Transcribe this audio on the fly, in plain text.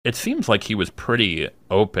it seems like he was pretty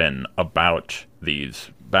open about these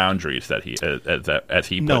boundaries that he, as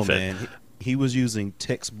he No, puts it. man. He was using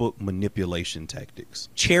textbook manipulation tactics,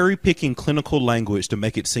 cherry picking clinical language to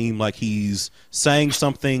make it seem like he's saying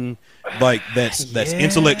something like that's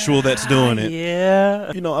intellectual, that's doing it.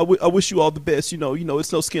 Yeah. You know, I wish you all the best. You know,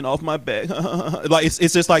 it's no skin off my back. Like it's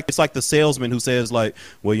just like, it's like the salesman who says like,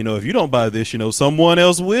 well, you know, if you don't buy this, you know, someone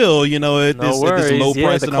else will. You know, at this low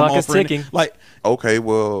price the that I'm clock is offering. ticking. Like, Okay,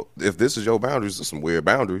 well, if this is your boundaries, there's some weird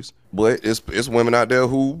boundaries. But it's women out there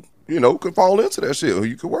who, you know, could fall into that shit, who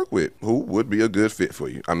you could work with, who would be a good fit for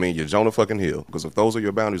you. I mean, you're Jonah fucking Hill. Because if those are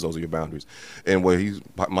your boundaries, those are your boundaries. And where he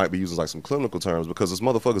might be using like some clinical terms, because this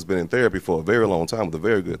motherfucker's been in therapy for a very long time with a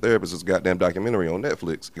very good therapist. This goddamn documentary on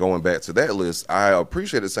Netflix. Going back to that list, I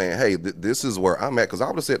appreciate it saying, hey, this is where I'm at. Because I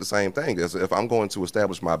would have said the same thing. As if I'm going to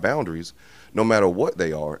establish my boundaries, no matter what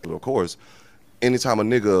they are, of course, anytime a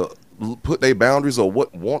nigga put their boundaries or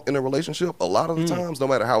what want in a relationship, a lot of the times, no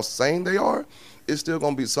matter how sane they are, it's still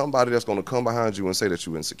gonna be somebody that's gonna come behind you and say that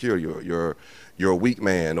you're insecure, you're a weak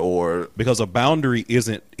man, or because a boundary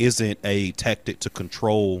isn't a tactic to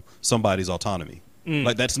control somebody's autonomy.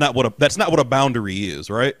 Like that's not what a boundary is,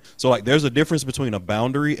 right? So like there's a difference between a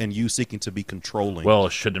boundary and you seeking to be controlling. Well,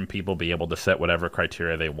 shouldn't people be able to set whatever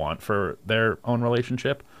criteria they want for their own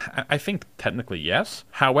relationship? I think technically yes.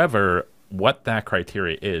 However, what that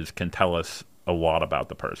criteria is can tell us a lot about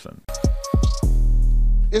the person.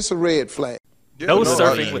 It's a red flag. No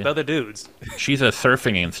surfing I- with other dudes. She's a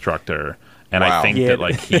surfing instructor, and I Wow. think Yeah, that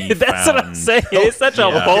like he that's found, what I'm saying. It's such a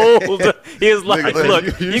Yeah. bold. He was like, Nigga,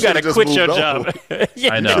 "Look, you you, got to should've just quit your moved job." on.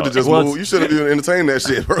 Yeah. I know. you should have just Well, moved. You should have even entertained that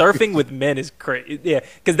shit. Bro. Surfing with men is crazy. Yeah,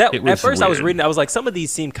 because that It at was first I was weird. reading, I was like, some of these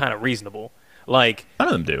seem kind of reasonable. Like Some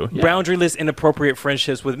of them do. Yeah. boundaryless, inappropriate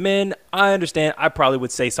friendships with men. I understand. I probably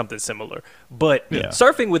would say something similar. But Yeah.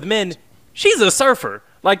 surfing with men, she's a surfer.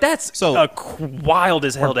 Like that's So- wild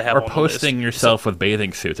as hell to have Or on the posting list. yourself with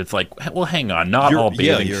bathing suits. It's like, well, hang on. Not You're- all yeah,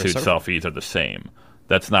 bathing you're a suit surfer. selfies are the same.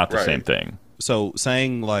 That's not the Right. same thing. So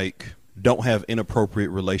saying like don't have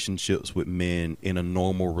inappropriate relationships with men in a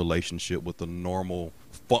normal relationship with a normal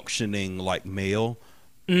functioning like male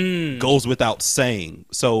goes without saying.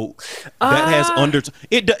 So that has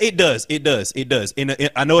it does. I know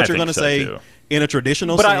what I you're think gonna so, say too. in a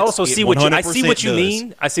traditional But sense. I also it see what you. I see what 100% you does.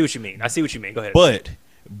 mean. I see what you mean. I see what you mean. Go ahead.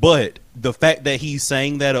 But the fact that he's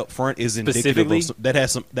saying that up front is indicative Specifically? of that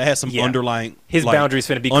has some Yeah. underlying His like, boundaries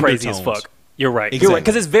finna be crazy as undertones. fuck. You're right. You're Exactly. right.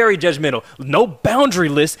 Because it's very judgmental. No boundary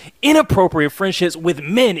list, inappropriate friendships with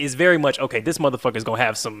men is very much okay. This motherfucker's gonna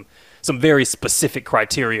have some very specific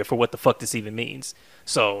criteria for what the fuck this even means.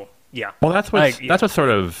 So yeah. Well, that's Like, what's sort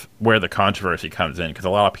of where the controversy comes in, because a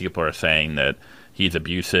lot of people are saying that he's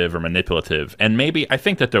abusive or manipulative, and maybe I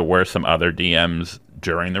think that there were some other DMs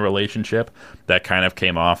during the relationship that kind of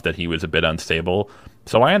came off that he was a bit unstable.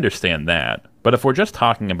 So I understand that, but if we're just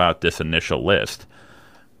talking about this initial list,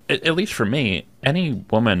 at least for me, any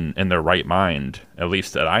woman in their right mind, at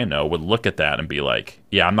least that I know, would look at that and be like,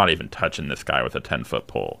 yeah, I'm not even touching this guy with a 10-foot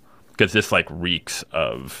pole. Because this, like, reeks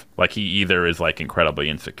of, like, he either is, like, incredibly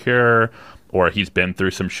insecure, or he's been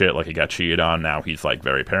through some shit, like he got cheated on, now he's, like,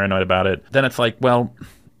 very paranoid about it. Then it's like, well,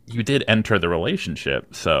 you did enter the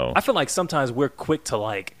relationship, so... I feel like sometimes we're quick to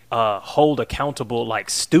like hold accountable like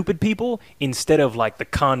stupid people instead of like the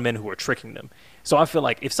con men who are tricking them. So I feel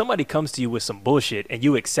like if somebody comes to you with some bullshit and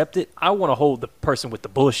you accept it, I want to hold the person with the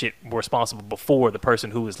bullshit responsible before the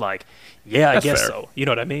person who is like, yeah, I That's guess fair. so. You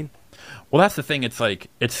know what I mean? Well, that's the thing. It's like,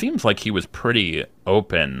 it seems like he was pretty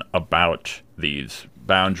open about these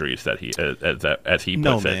boundaries that he, as he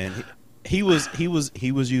No, puts it. man. He was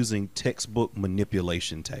using textbook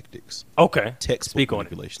manipulation tactics. Okay. Textbook Speak on it.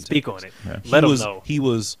 manipulation Speak tactics. on it. He Let them was, know. He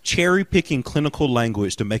was cherry picking clinical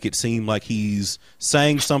language to make it seem like he's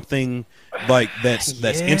saying something like that's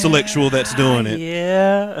intellectual, that's doing it.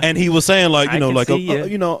 Yeah. And he was saying like, I can like, see ya.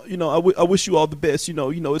 I wish you all the best.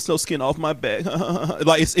 It's no skin off my back.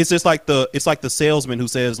 Like it's just like the salesman who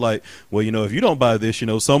says like, well, if you don't buy this,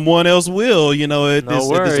 someone else will. At this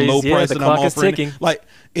worries. low Yeah, price the that I'm clock is offering. ticking. Like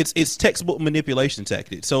it's textbook manipulation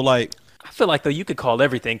tactics. So like, I feel like though you could call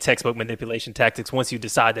everything textbook manipulation tactics once you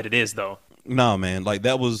decide that it is though. nah, man, like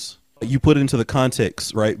that was. You put it into the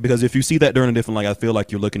context, right? Because if you see that during a different light, I feel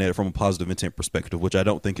like you're looking at it from a positive intent perspective, which I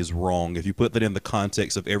don't think is wrong. If you put that in the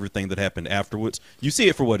context of everything that happened afterwards, you see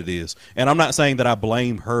it for what it is. And I'm not saying that I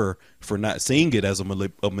blame her for not seeing it as a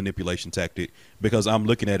manipulation tactic, because I'm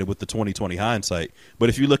looking at it with the 2020 hindsight. But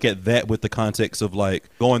if you look at that with the context of like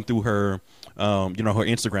going through her, her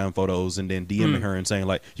Instagram photos and then DMing her and saying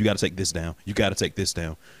like, you got to take this down. You got to take this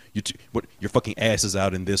down. what your fucking ass is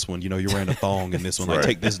out in this one. You know, you're wearing a thong in this one. Like, Right.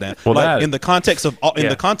 take this down. Well, like that- in the context of Yeah.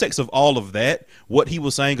 the context of all of that, what he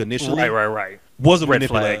was saying initially, Right. was a Red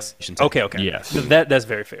manipulation. flags. Okay. Yes. That's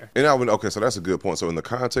very fair. And I would, okay, so that's a good point. So in the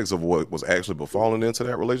context of what was actually befalling into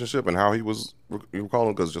that relationship and how he was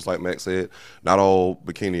recalling, because just like Max said, not all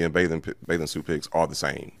bikini and bathing suit pics are the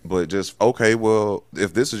same. But just, okay, well,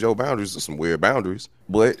 if this is your boundaries, there's some weird boundaries.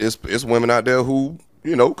 But it's women out there who,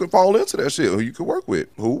 you know, could fall into that shit, who you could work with,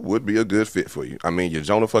 who would be a good fit for you. I mean, you're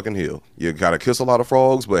Jonah fucking Hill. You gotta kiss a lot of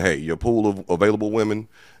frogs, but hey, your pool of available women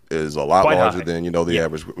is a lot Quite larger high. than, you know, the Yeah.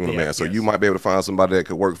 average Yeah, man. So yes. you might be able to find somebody that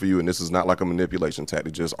could work for you, and this is not like a manipulation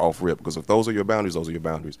tactic, just off rip. Because if those are your boundaries, those are your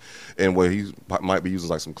boundaries. And where he might be using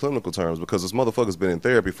like some clinical terms, because this motherfucker's been in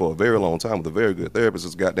therapy for a very long time with a very good therapist.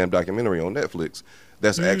 This goddamn documentary on Netflix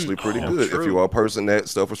that's actually pretty good. true. If you are a person that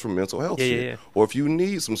suffers from mental health shit, Yeah. or if you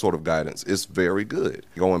need some sort of guidance, it's very good.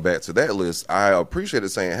 Going back to that list, I appreciated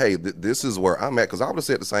saying, hey, this is where I'm at, because I would have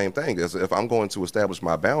said the same thing. As if I'm going to establish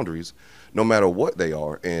my boundaries, no matter what they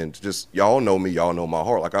are, and just, y'all know me, y'all know my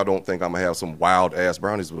heart. Like, I don't think I'm going to have some wild-ass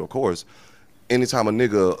boundaries, but of course, anytime a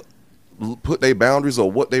nigga put their boundaries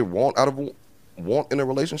or what they want in a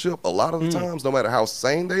relationship, a lot of the times, no matter how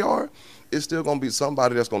sane they are, it's still gonna be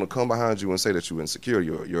somebody that's gonna come behind you and say that you're insecure,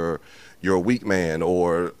 you're a weak man,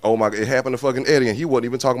 or oh my, it happened to fucking Eddie and he wasn't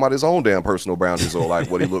even talking about his own damn personal boundaries or like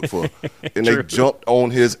what he looked for, and they jumped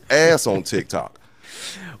on his ass on TikTok,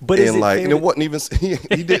 But is and it like, fair and it wasn't even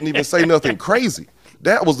he didn't even say nothing crazy.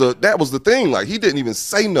 That was the thing. Like, he didn't even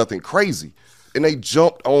say nothing crazy, and they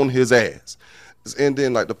jumped on his ass. And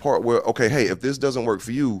then like the part where, okay, hey, if this doesn't work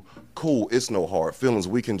for you, cool, it's no hard feelings.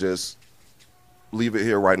 We can just leave it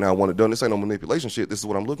here right now. One and done. This ain't no manipulation shit. This is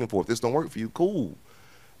what I'm looking for. If this don't work for you, cool.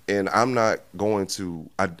 And I'm not going to.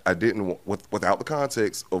 I didn't without the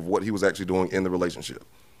context of what he was actually doing in the relationship,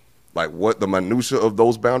 like what the minutia of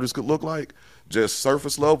those boundaries could look like. Just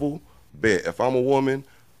surface level. Bet if I'm a woman,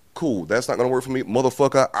 cool. That's not gonna work for me,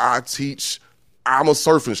 motherfucker. I'm a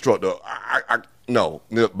surf instructor. No,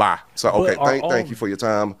 bye. So okay, But are thank you for your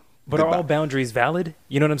time. But Goodbye. are all boundaries valid?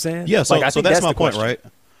 You know what I'm saying? Yeah, so, Like, I so think that's my the point, question. right?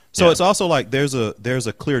 So Yeah. it's also like there's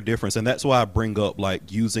a clear difference, and that's why I bring up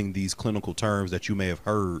like using these clinical terms that you may have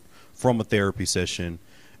heard from a therapy session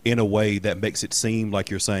in a way that makes it seem like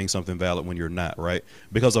you're saying something valid when you're not, right?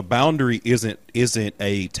 Because a boundary isn't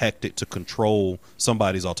a tactic to control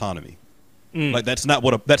somebody's autonomy. Like that's not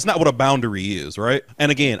what a boundary is, right?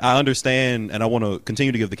 And again, I understand, and I want to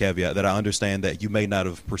continue to give the caveat that I understand that you may not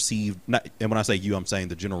have perceived. And when I say you, I'm saying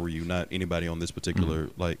the general you, not anybody on this particular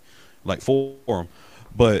like forum.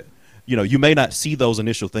 But you know, you may not see those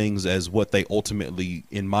initial things as what they ultimately,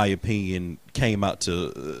 in my opinion, came out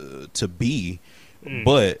to be.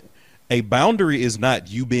 But a boundary is not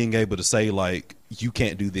you being able to say like, you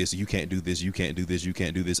can't do this, you can't do this, you can't do this, you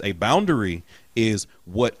can't do this. A boundary is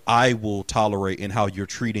what I will tolerate in how you're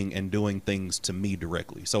treating and doing things to me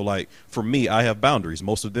directly. So like for me, I have boundaries.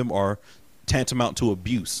 Most of them are tantamount to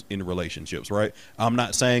abuse in relationships, right? I'm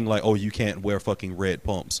not saying like, oh, you can't wear fucking red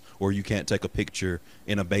pumps or you can't take a picture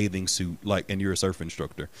in a bathing suit like and you're a surf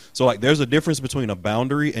instructor. So like there's a difference between a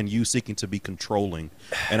boundary and you seeking to be controlling.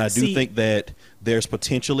 And I do See- think that there's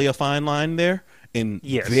potentially a fine line there in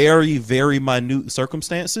Yes. very, very minute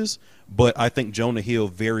circumstances. But I think Jonah Hill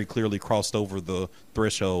very clearly crossed over the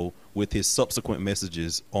threshold with his subsequent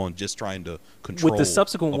messages on just trying to control With the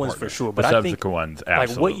subsequent a ones partner. for sure, The but I think subsequent ones, like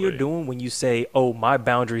what you're absolutely. doing when you say, "Oh, my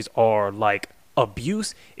boundaries are like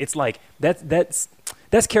abuse," it's like that's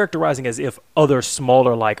characterizing as if other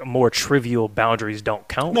smaller, like more trivial boundaries don't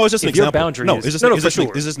count. No, it's just an if your example. boundary No, is, it's just- no, it's for just an-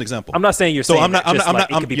 sure. it's just an example. I'm not saying you're So saying I'm not- that, I'm just not- I'm like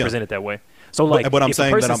not- it could be yeah. presented that way. So like, but I'm if a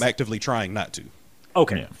saying that I'm person's- actively trying not to.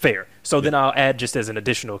 Okay, Yeah. fair. So then I'll add just as an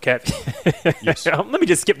additional caveat. Let me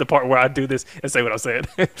just skip the part where I do this and say what I said.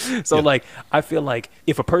 So Yeah. like, I feel like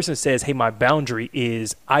if a person says, "Hey, my boundary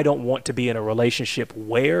is I don't want to be in a relationship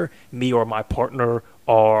where me or my partner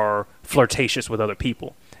are flirtatious with other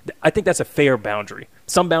people," I think that's a fair boundary.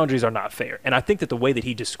 Some boundaries are not fair, and I think that the way that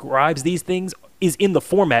he describes these things is in the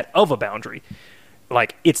format of a boundary.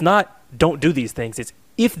 Like, it's not don't do these things. It's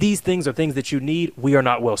if these things are things that you need, we are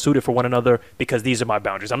not well suited for one another because these are my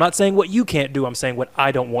boundaries. I'm not saying what you can't do. I'm saying what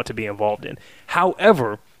I don't want to be involved in.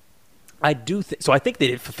 However, I do so I think that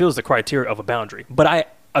it fulfills the criteria of a boundary. But I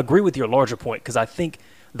agree with your larger point because I think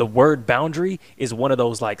the word boundary is one of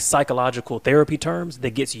those like psychological therapy terms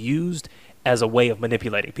that gets used as a way of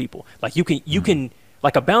manipulating people. Like you can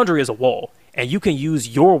like a boundary is a wall, and you can use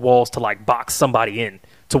your walls to like box somebody in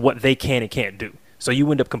to what they can and can't do. So you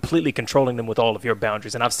end up completely controlling them with all of your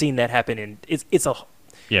boundaries. And I've seen that happen in it's a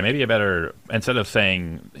Yeah, maybe a better, instead of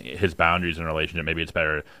saying his boundaries in a relationship, maybe it's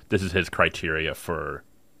better, this is his criteria for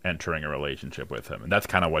entering a relationship with him. And that's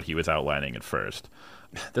kind of what he was outlining at first.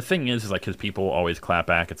 The thing is like, because people always clap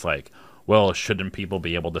back, it's like, well, shouldn't people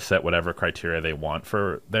be able to set whatever criteria they want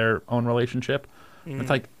for their own relationship? It's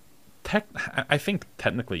like, I think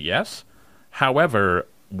technically yes. However,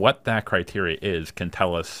 what that criteria is can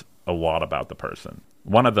tell us a lot about the person.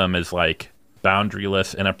 One of them is like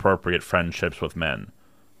boundaryless, inappropriate friendships with men.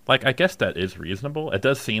 Like, I guess that is reasonable. It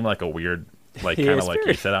does seem like a weird, like, Yeah, kind of it's like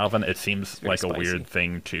very- you said, Alvin, it seems like very a weird spicy.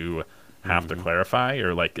 thing to have to clarify,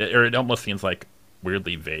 or like, or it almost seems like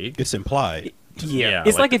weirdly vague. It's implied. Yeah,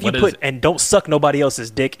 It's like if you what is- put and don't suck nobody else's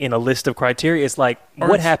dick in a list of criteria. It's like, Or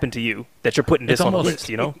what it's- happened to you that you're putting this it's on a almost- list?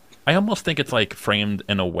 You know? I almost think it's like framed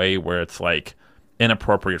in a way where it's like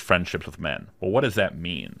inappropriate friendships with men. Well, what does that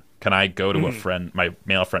mean? Can I go to a friend, my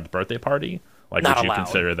male friend's birthday party? Like, Not would you allowed.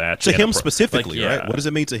 consider that To him inappro- specifically, like, yeah, right? What does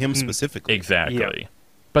it mean to him specifically? Exactly. Yeah.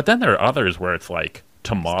 But then there are others where it's like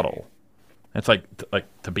to model. It's like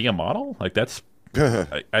to be a model. Like that's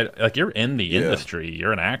like you're in the industry.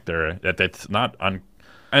 You're an actor. That's not un.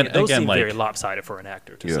 And Those again, seem like very lopsided for an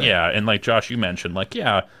actor. To Yeah. say. yeah, and like Josh, you mentioned, like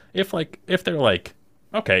if they're like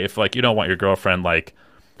okay, if like you don't want your girlfriend like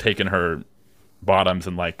taking her bottoms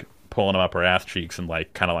and like pulling them up her ass cheeks and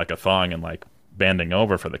like kind of like a thong and like bending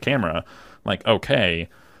over for the camera, like okay,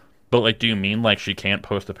 but like do you mean like she can't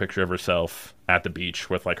post a picture of herself at the beach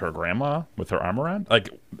with like her grandma with her arm around? Like,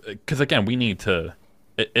 because again, we need to.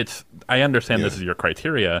 It's I understand this is your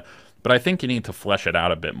criteria, but I think you need to flesh it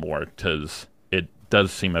out a bit more because it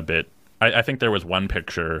does seem a bit. I think there was one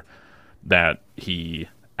picture that he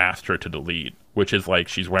asked her to delete, which is like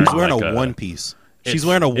she's wearing She's wearing like a one piece. She's it's-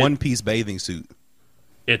 wearing a it- one piece bathing suit,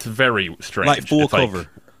 It's very strange, like full It's like- cover.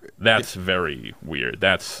 That's very weird.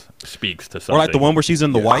 That speaks to something. Or like the one where she's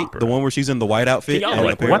in the white, deeper. the one where she's in the white outfit. Yeah, and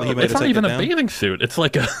like, apparently he made It's her not take even it a down. bathing suit. It's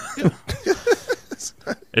like a.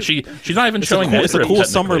 She's not even It's a showing cool, the it's a strip, cool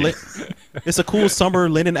summer. technically. It's a cool summer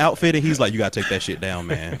linen outfit, and he's like, "You gotta take that shit down,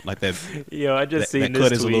 man." Like that. Yo, I just That, seen that this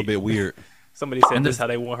cut is a tweet. little bit weird. Somebody said And this this- how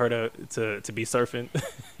they want her to be surfing.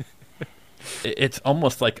 It's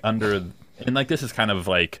almost like under, and like this is kind of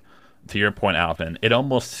like to your point, Alvin. It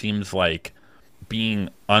almost seems like being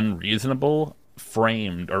unreasonable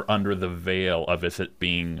framed or under the veil of it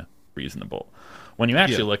being reasonable. When you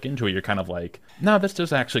actually Yeah. look into it, you're kind of like, no, this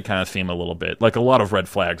does actually kind of seem a little bit like a lot of red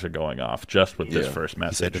flags are going off just with this Yeah. first said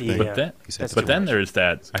message. the thing. But then, He said That's the but too then much. there's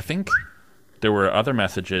that. I think there were other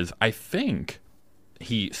messages. I think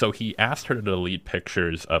he asked her to delete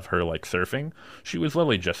pictures of her like surfing. She was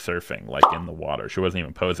literally just surfing like in the water. She wasn't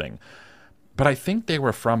even posing. But I think they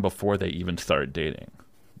were from before they even started dating,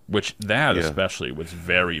 which that Yeah. especially was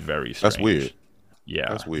very very strange. That's weird. Yeah,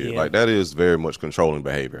 That's weird. Yeah. Like that is very much controlling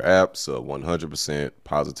behavior. Apps 100%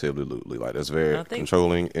 positively. Like that's very I think-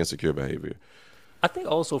 controlling, insecure behavior. I think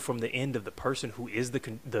also from the end of the person who is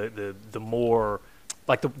the more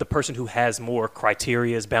like the person who has more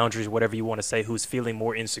criterias, boundaries, whatever you want to say, who's feeling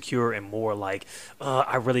more insecure and more like,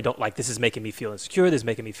 I really don't like this is making me feel insecure. This is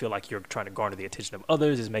making me feel like you're trying to garner the attention of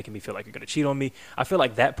others. This is making me feel like you're going to cheat on me. I feel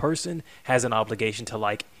like that person has an obligation to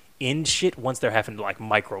like end shit once they're having to like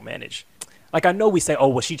micromanage. Like I know we say, oh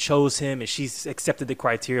well, she chose him and she's accepted the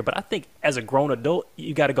criteria, but I think as a grown adult,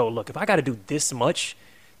 you got to go look. If I got to do this much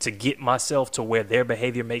to get myself to where their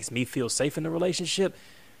behavior makes me feel safe in the relationship,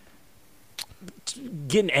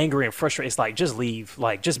 getting angry and frustrated, it's like just leave.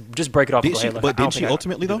 Like just break it off. And Did go, she? hey, look, But I don't didn't she think I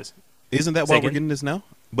ultimately do though? this. Isn't that Say why again? we're getting this now?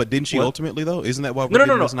 But didn't she What? ultimately though? Isn't that why we're No,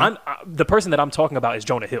 getting this now? the person that I'm talking about is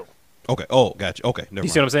Jonah Hill. Okay. Oh, gotcha. Okay. Never You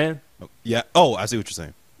see what I'm mind. saying? Yeah. Oh, I see what you're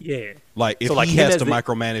saying. Yeah. Like if So, like, he him has as to the-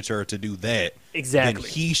 micromanage her to do that, Exactly.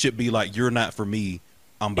 then he should be like, "You're not for me.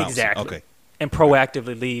 I'm bouncing." Exactly. Okay. And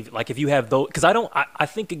proactively leave. Like if you have those, because I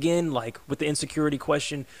think again, like with the insecurity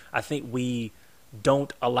question, I think we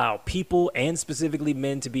don't allow people and specifically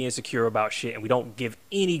men to be insecure about shit, and we don't give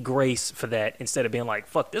any grace for that. Instead of being like,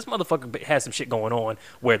 "Fuck, this motherfucker has some shit going on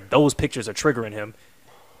where those pictures are triggering him,"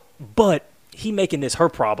 but he making this her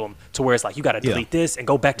problem to where it's like you got to Yeah. delete this and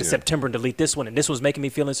go back to September and delete this one, and this was making me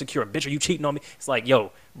feel insecure. Bitch, are you cheating on me? It's like,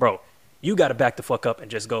 yo, bro, you got to back the fuck up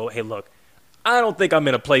and just go, hey, look, I don't think I'm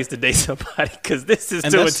in a place to date somebody because this is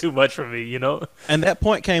And doing that's- too much for me, you know? And that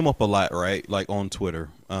point came up a lot, right? Like on Twitter,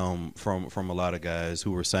 from a lot of guys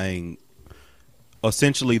who were saying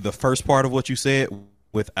essentially the first part of what you said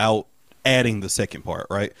without adding the second part,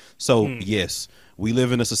 right? So yes, we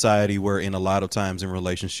live in a society where in a lot of times in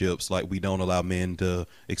relationships, like we don't allow men to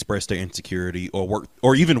express their insecurity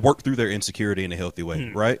or even work through their insecurity in a healthy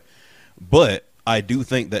way, right? But I do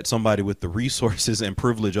think that somebody with the resources and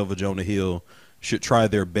privilege of a Jonah Hill should try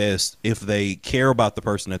their best, if they care about the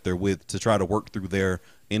person that they're with, to try to work through their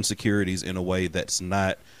insecurities in a way that's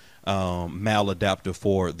not maladaptive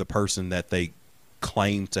for the person that they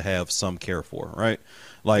claim to have some care for, right?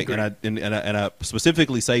 Like, and I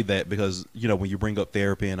specifically say that because, you know, when you bring up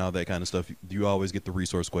therapy and all that kind of stuff, you always get the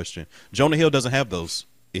resource question. Jonah Hill doesn't have those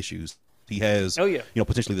issues. He has, you know,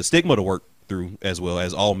 potentially the stigma to work through as well,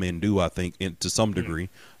 as all men do, I think, to some degree,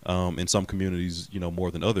 in some communities, you know,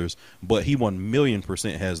 more than others. But he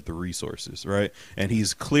 1,000,000% has the resources, right? And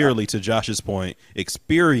he's clearly, to Josh's point,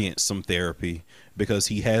 experienced some therapy because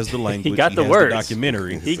he has the language, he got the has words, the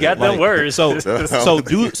documentary, he got the words. So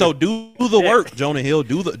do the work, Jonah Hill.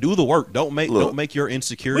 Do the work. Don't make your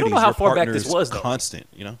insecurities. We don't know how your far back this partner's was, though. Constant,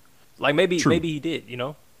 you know. Like maybe he did, you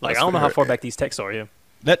know. Like, That's I don't know how fair. far back these texts are. Yeah,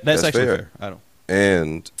 That's actually fair. I don't.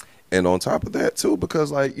 And on top of that too,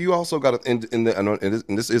 because like you also got to, and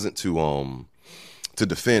this isn't to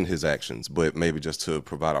defend his actions, but maybe just to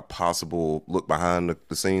provide a possible look behind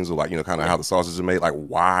the scenes, or like, you know, kind of how the sausage is made. Like,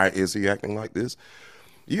 why is he acting like this?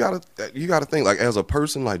 You gotta think, like, as a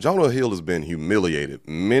person, like Jonah Hill has been humiliated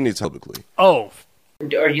many times publicly. Oh,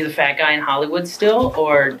 are you the fat guy in Hollywood still,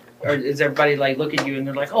 or is everybody like look at you and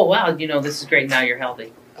they're like, oh wow, you know, this is great, now you're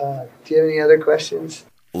healthy? Do you have any other questions?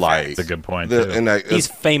 Like, That's a good point, the, too. and like, he's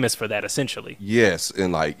famous for that, essentially. yes,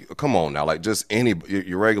 and like, come on now, like, just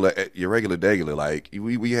your regular degular. Like,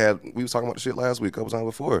 we was talking about the shit last week, a couple times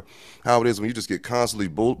before, how it is when you just get constantly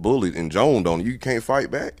bullied and joned on, you can't fight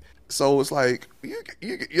back. So it's like,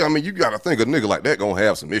 I mean, you got to think a nigga like that gonna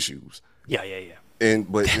have some issues. Yeah. And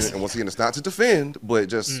once again, it's not to defend, but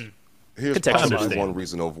just here's Contextualize. possibly one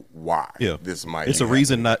reason of why this might. It's a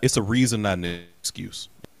reason, not an excuse.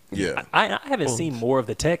 Yeah, I haven't seen more of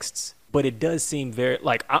the texts, but it does seem very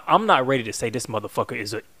like I'm not ready to say this motherfucker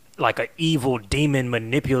is a evil demon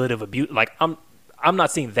manipulative abuse. Like I'm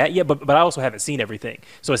not seeing that yet, but I also haven't seen everything.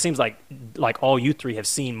 So it seems like all you three have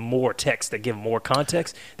seen more texts that give more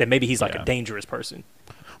context, that maybe he's like a dangerous person.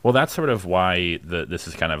 Well, that's sort of why this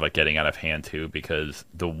is kind of like getting out of hand too, because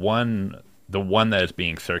the one that is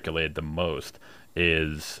being circulated the most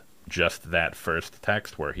is just that first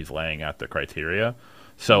text where he's laying out the criteria.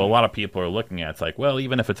 So a lot of people are looking at it's like, well,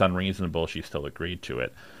 even if it's unreasonable, she still agreed to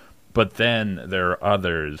it. But then there are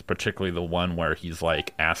others, particularly the one where he's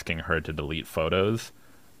like asking her to delete photos,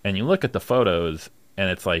 and you look at the photos,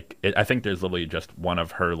 and it's like I think there's literally just one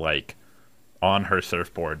of her like on her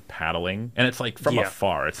surfboard paddling, and it's like from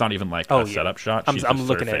afar. It's not even like a setup shot. I'm She's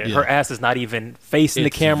looking at surfing. it. Her ass is not even facing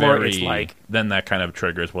the camera. It's like, then that kind of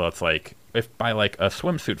triggers. Well, it's like if by like a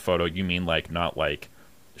swimsuit photo you mean like not like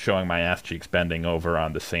showing my ass cheeks bending over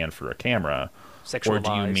on the sand for a camera, or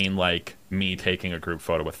do you mean like me taking a group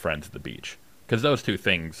photo with friends at the beach? Because those two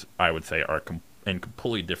things, I would say, are in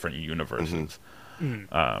completely different universes. them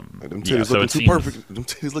titties looking too perfect. Them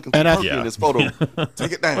titties looking too perfect in this photo.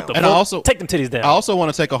 Take it down. And I also take them titties down. I also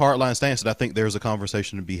want to take a hardline stance that I think there's a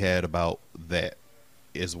conversation to be had about that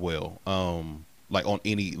as well. Like on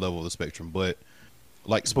any level of the spectrum, but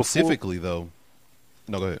like specifically though.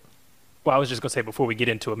 No, go ahead. Well, I was just gonna say before we get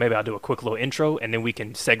into it, maybe I'll do a quick little intro, and then we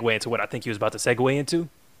can segue into what I think you was about to segue into.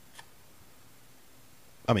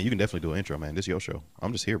 I mean, you can definitely do an intro, man. This is your show.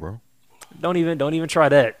 I'm just here, bro. Don't even try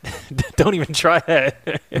that. Don't even try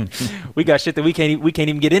that. We got shit that we can't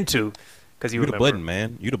even get into because you the button,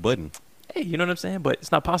 man. You the button. Hey, you know what I'm saying? But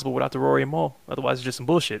it's not possible without the Rory and Maul. Otherwise, it's just some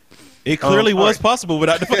bullshit. It clearly was possible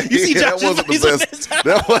without the. You see, that wasn't the best.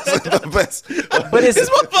 That wasn't the best. But it's this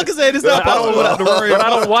motherfucker said it's not possible without the Rory. But I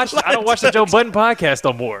don't watch the Joe Budden podcast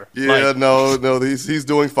no more. Yeah, no, he's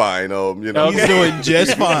doing fine. You know, he's doing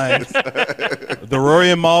just fine. The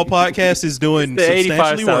Rory and Maul podcast is doing the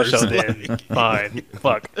 85 substantially South worse. Show then. Fine.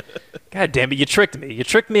 Fuck. God damn it! You tricked me. You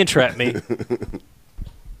tricked me and trapped me.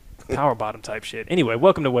 Power bottom type shit. Anyway,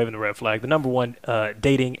 welcome to Waving the Red Flag, the number one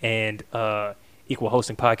dating and equal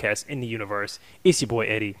hosting podcast in the universe. It's your boy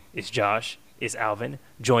Eddie. It's Josh. It's Alvin.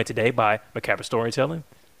 Joined today by Macabre Storytelling.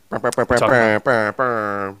 How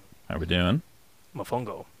we doing?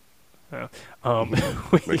 Mofongo.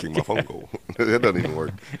 Making my phone go. That doesn't even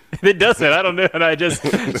work. It doesn't. I don't know. And I just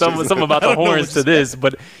something about the horns to this,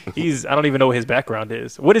 but I don't even know what his background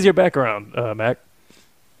is. What is your background, Mac?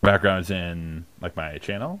 Backgrounds in like my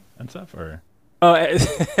channel and stuff, or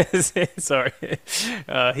sorry,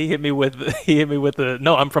 he hit me with the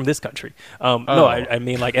no. I'm from this country. No, I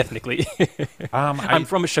mean like ethnically. I'm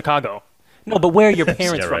from Chicago. No, but where are your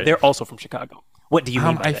parents from? Right. They're also from Chicago. What do you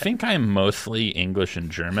mean by I that? think I'm mostly English and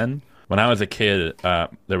German. When I was a kid,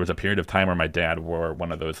 there was a period of time where my dad wore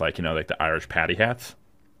one of those like like the Irish paddy hats,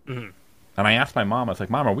 and I asked my mom, I was like,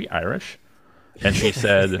 "Mom, are we Irish?" And she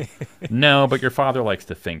said, "No, but your father likes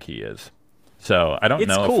to think he is." So I don't It's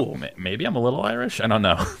know cool. if maybe I'm a little Irish. I don't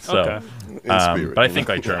know. So, Okay. In spirit. but I think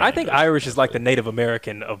like German. I think Irish is like the Native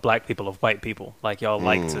American of black people, of white people. Like y'all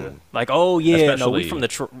like to, like, oh yeah, no, we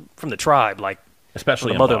Especially- from the tribe. Like, especially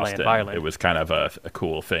the in motherland, Boston, Ireland. it was kind of a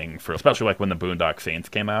cool thing for, especially like when the Boondock Saints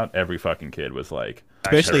came out. Every fucking kid was like,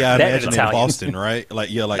 Especially, I That imagine in Italian. Boston, right?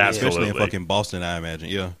 Like, yeah, like especially in Absolutely. fucking Boston, I imagine.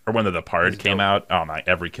 Yeah. or when the Departed It's came dope. out. Oh my!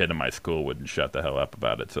 Every kid in my school wouldn't shut the hell up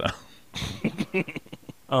about it.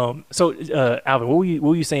 So Alvin, what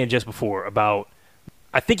were you saying just before about?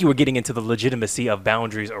 I think you were getting into the legitimacy of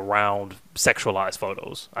boundaries around sexualized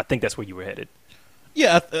photos. I think that's where you were headed.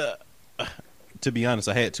 Yeah. To be honest,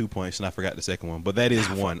 I had 2 points and I forgot the second one, but that is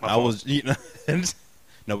one. my I fault. was,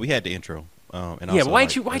 no, we had the intro. And Yeah, also, why like,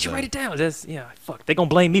 didn't you write it down? That's fuck. They gonna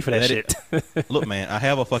blame me for that That shit. Look, man, I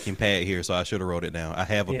have a fucking pad here, so I should have wrote it down. I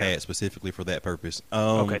have a Yeah. pad specifically for that purpose.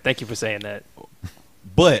 Okay, thank you for saying that.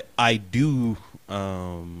 But I do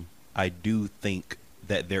think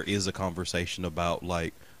that there is a conversation about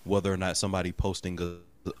like whether or not somebody posting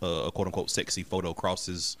a quote unquote sexy photo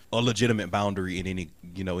crosses a legitimate boundary in any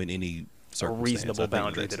A circumstance. reasonable I think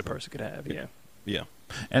boundary that's- that a person could have. Yeah. Yeah.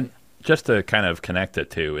 and just to kind of connect it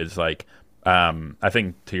to is like, I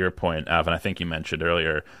think to your point, Alvin, I think you mentioned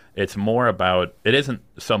earlier, it's more about, it isn't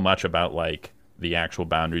so much about like the actual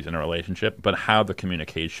boundaries in a relationship, but how the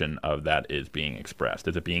communication of that is being expressed.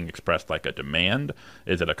 Is it being expressed like a demand?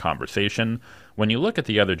 Is it a conversation? When you look at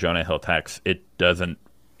the other Jonah Hill texts, it doesn't,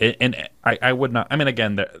 and I would not, I mean,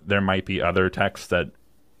 again, there might be other texts that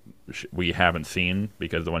we haven't seen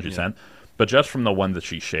because the ones you sent, but just from the one that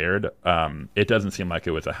she shared, it doesn't seem like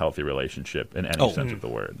it was a healthy relationship in any sense of the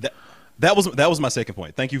word. That was my second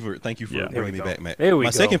point. Thank you for Yeah. There we bringing me go. back, Matt. There we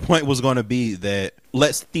my go. second point was going to be that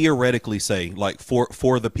let's theoretically say, like,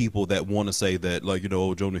 for the people that want to say that, like,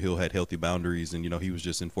 Jonah Hill had healthy boundaries and he was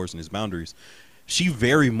just enforcing his boundaries, she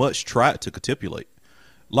very much tried to capitulate.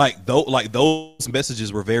 Like those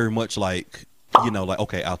messages were very much like, like,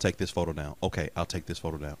 okay, I'll take this photo down. Okay, I'll take this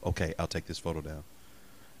photo down. Okay, I'll take this photo down.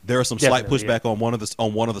 There are some slight Definitely, pushback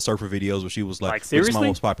on one of the surfer videos where she was like, Like, "This is my seriously?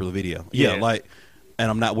 most popular video." Yeah. Yeah, like, and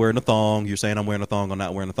I'm not wearing a thong. You're saying I'm wearing a thong. I'm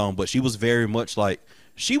not wearing a thong. But she was very much like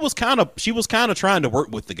she was kind of trying to work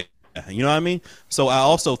with the guy. You know what I mean? So I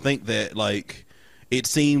also think that like it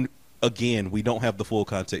seemed, again, we don't have the full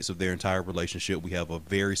context of their entire relationship. We have a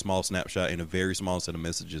very small snapshot and a very small set of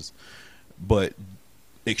messages. But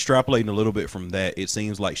extrapolating a little bit from that, it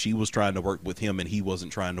seems like she was trying to work with him and he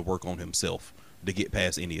wasn't trying to work on himself to get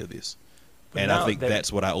past any of this. But And now I think that-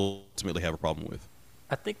 that's what I ultimately have a problem with.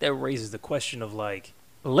 I think that raises the question of like,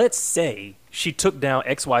 let's say she took down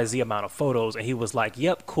XYZ amount of photos and he was like,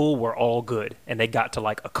 yep, cool, we're all good. And they got to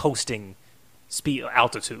like a coasting speed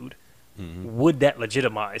altitude. Would that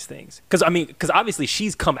legitimize things? Because obviously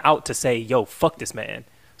she's come out to say, yo, fuck this man.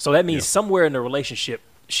 So that means somewhere in the relationship,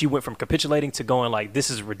 she went from capitulating to going like,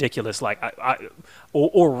 this is ridiculous. Like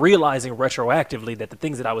or realizing retroactively that the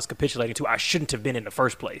things that I was capitulating to, I shouldn't have been in the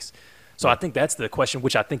first place. So I think that's the question,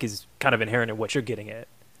 which I think is kind of inherent in what you're getting at.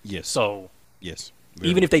 Yes. So Yes.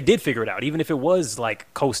 even if they did figure it out, even if it was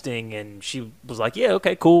like coasting and she was like, yeah,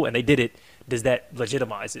 okay, cool, and they did it, does that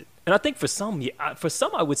legitimize it? And I think for some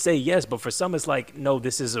I would say yes, but for some it's like, no,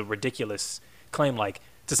 this is a ridiculous claim. Like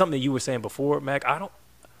to something that you were saying before, Mac,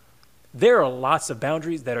 there are lots of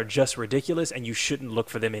boundaries that are just ridiculous and you shouldn't look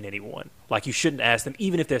for them in anyone. Like you shouldn't ask them,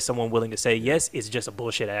 even if there's someone willing to say, yes, it's just a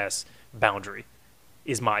bullshit ass boundary,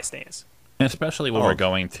 is my stance. And especially when we're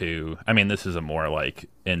going to, I mean, this is a more like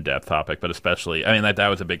in-depth topic, but especially, I mean, that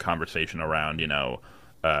was a big conversation around,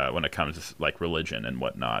 when it comes to like religion and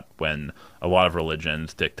whatnot, when a lot of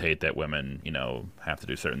religions dictate that women, have to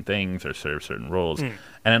do certain things or serve certain roles. And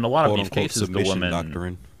in a lot of Quote these unquote cases, the submission woman,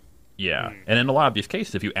 doctrine. yeah. And in a lot of these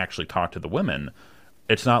cases, if you actually talk to the women,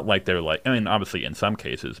 it's not like they're like, I mean, obviously in some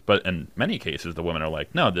cases, but in many cases, the women are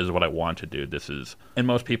like, no, this is what I want to do. This is, and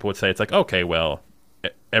most people would say it's like, okay, well,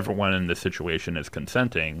 everyone in this situation is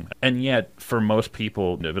consenting. And yet, for most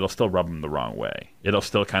people, it'll still rub them the wrong way. It'll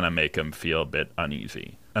still kind of make them feel a bit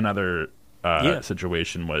uneasy. Another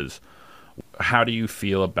situation was, how do you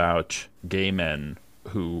feel about gay men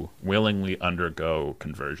who willingly undergo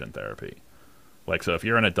conversion therapy? Like, so if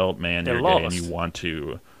you're an adult man, They're you're gay, and lost. you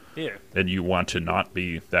want to not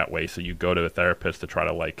be that way, so you go to a therapist to try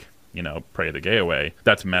to, like, pray the gay away.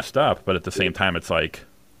 That's messed up, but at the same time, it's like,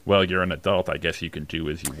 well, you're an adult. I guess you can do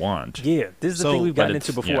as you want. Yeah, this is the So- thing we've gotten but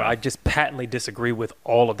into it's- before. yeah. I just patently disagree with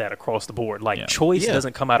all of that across the board. Like Yeah. choice Yeah.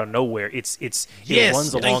 doesn't come out of nowhere. It Yes,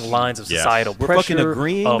 runs thank along you. lines of Yes. societal We're fucking pressure,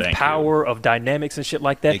 agreeing. of Thank you. power, of dynamics and shit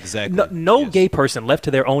like that. Exactly. No Yes. gay person left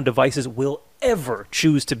to their own devices will ever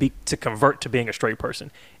choose to convert to being a straight person.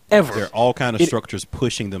 ever. There are all kind of It- structures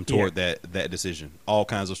pushing them toward that decision. All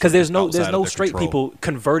kinds of Because structures there's outside no of their straight control. people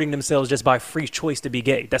converting themselves just by free choice to be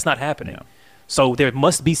gay. That's not happening. Yeah. So there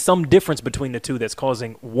must be some difference between the two that's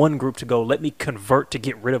causing one group to go, let me convert to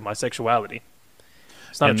get rid of my sexuality.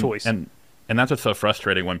 It's not a choice. And that's what's so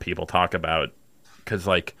frustrating when people talk about, because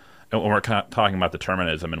like when we're talking about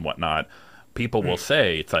determinism and whatnot, people will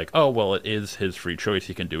say it's like, oh well, it is his free choice;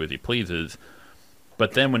 he can do as he pleases.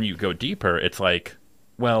 But then when you go deeper, it's like,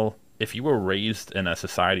 well, if you were raised in a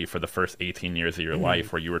society for the first 18 years of your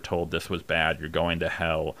life where you were told this was bad, you're going to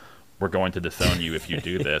hell, we're going to disown you if you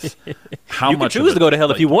do this. How you can much choose of to go to hell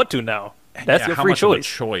like, if you want to now. That's your how free much of a choice.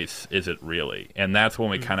 choice is it really? And that's when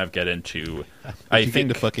we kind of get into, I You think,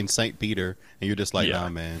 get to fucking St. Peter, and you're just like, Yeah. nah,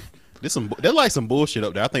 man. There's like some bullshit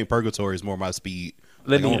up there. I think purgatory is more my speed.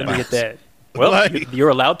 Let Like, me I'm get about- that. Well, Like- you're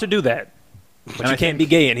allowed to do that, but you can't be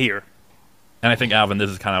gay in here. And I think, Alvin, this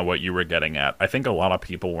is kind of what you were getting at. I think a lot of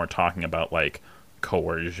people weren't talking about, like,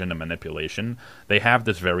 coercion and manipulation. They have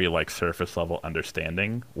this very, like, surface-level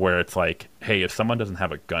understanding where it's like, hey, if someone doesn't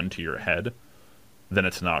have a gun to your head, then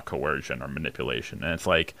it's not coercion or manipulation. And it's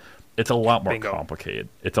like, it's a lot more Bingo. complicated.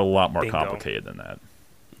 It's a lot more Bingo. complicated than that.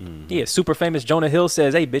 Yeah, super famous Jonah Hill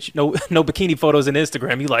says, "Hey, bitch, no bikini photos in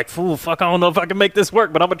Instagram." You like, fool, fuck, I don't know if I can make this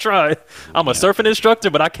work, but I'm gonna try. I'm a surfing instructor,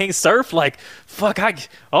 but I can't surf. Like, fuck,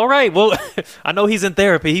 all right, well, I know he's in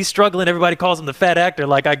therapy. He's struggling. Everybody calls him the fat actor.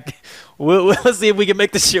 Like, let's see if we can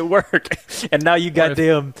make this shit work. And now you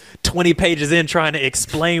goddamn 20 pages in trying to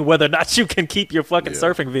explain whether or not you can keep your fucking Yeah.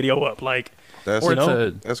 surfing video up. Like, That's Or you know?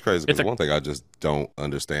 that's crazy. it's Because one thing I just don't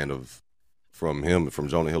understand from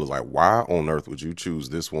Jonah Hill is like, why on earth would you choose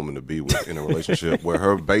this woman to be with in a relationship where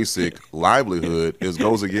her basic livelihood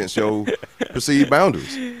goes against your perceived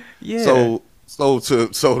boundaries? yeah. So to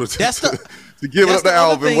That's the- to give that's up to the other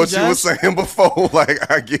Alvin thing, what you were Josh. saying before,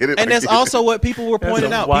 like I get it. And I that's get it. also what people were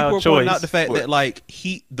pointing a out. wild People were pointing choice. out the fact What? that like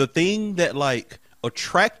the thing that like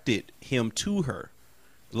attracted him to her,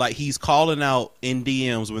 like he's calling out in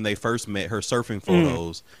DMs when they first met her surfing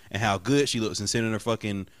photos and how good she looks and sending her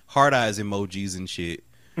fucking heart eyes emojis and shit.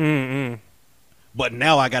 But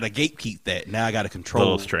now I gotta gatekeep that. Now I gotta control.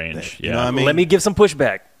 Little strange, that. You yeah. know what I mean? Let me give some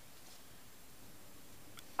pushback.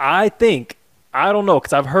 I think, I don't know,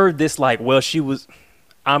 because I've heard this like, well, she was,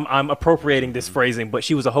 I'm appropriating this phrasing, but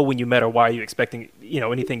she was a hoe when you met her. Why are you expecting,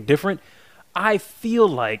 anything different? I feel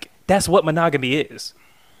like that's what monogamy is.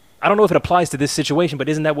 I don't know if it applies to this situation, but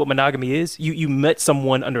isn't that what monogamy is? You met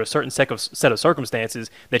someone under a certain set of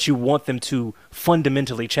circumstances that you want them to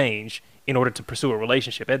fundamentally change in order to pursue a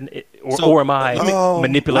relationship, or am I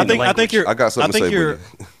manipulating the I think language? you're. I got something I think to say. you're.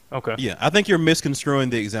 Buddy. Okay. Yeah, I think you're misconstruing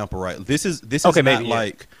the example, right? This is Okay, not maybe, yeah.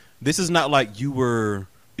 like this is not like you were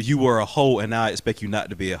a hoe and now I expect you not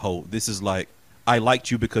to be a hoe. This is like I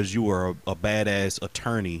liked you because you were a badass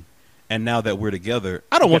attorney, and now that we're together,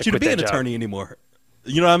 I don't want you to gotta be quit an that job. attorney anymore.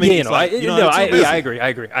 You know what I mean? Yeah, It's like, you know, I it's too agree. I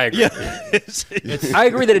agree. busy. Yeah, I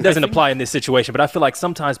agree that it doesn't apply in this situation, but I feel like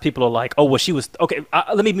sometimes people are like, "Oh, well, she was okay."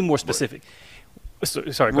 Let me be more specific.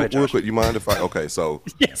 Sorry, go ahead, Real Josh. quick, you mind if I? Okay, so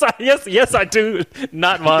Yes, I do.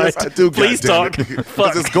 Not mine. yes, I do. Please talk. Because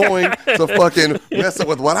Fuck. it's going to fucking mess up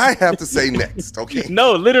with what I have to say next. Okay.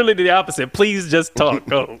 No, literally the opposite. Please just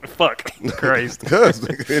talk. Oh, fuck. Christ.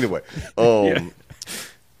 Because anyway, Yeah.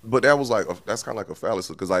 but that was like that's kind of like a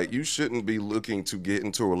fallacy because like you shouldn't be looking to get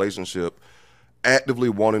into a relationship actively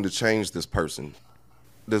wanting to change this person.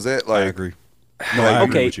 Does that like? I agree. No, I agree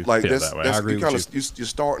Okay. with you. Like Feel that's, that way. that's I agree you with kind of you're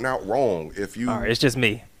starting out wrong if you All right, it's just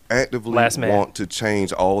me. actively Last man. want to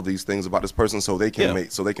change all these things about this person so they can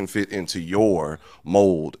Yeah. fit into your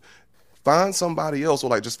mold. Find somebody else or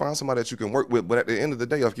like just find somebody that you can work with. But at the end of the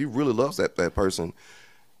day, if you really love that person,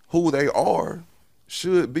 who they are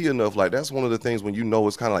should be enough. Like that's one of the things when you know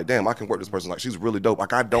it's kind of like, damn, I can work this person. Like she's really dope.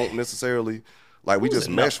 Like I don't necessarily like we just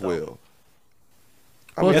enough, mesh though? well.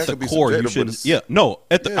 I Well, mean, at that the could be core, you subjective, but shouldn't. it's- Yeah, no.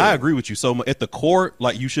 Yeah. I agree with you so much. At the core,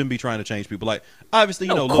 like you shouldn't be trying to change people. Like obviously,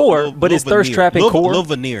 you No, know, core, little but is thirst veneer. trapping core? Little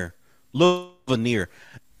veneer.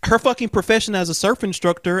 Her fucking profession as a surf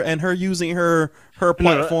instructor and her using her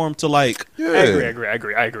platform to like. Yeah. I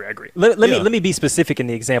agree. Let Yeah. me be specific in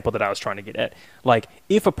the example that I was trying to get at. Like,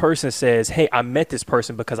 if a person says, "Hey, I met this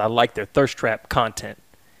person because I like their thirst trap content,"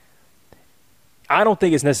 I don't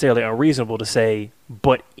think it's necessarily unreasonable to say,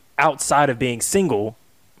 but outside of being single,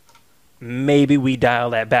 maybe we dial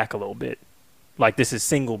that back a little bit. Like, this is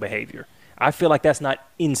single behavior. I feel like that's not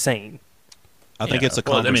insane. I think Yeah. it's a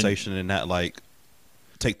Well, I mean- conversation and not like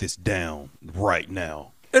take this down right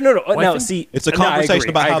now. No. I Now, think see, It's a no, I conversation agree,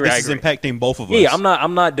 about I how agree, this I is agree. impacting both of us. Yeah, I'm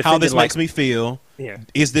not defending How this like, makes me feel. Yeah.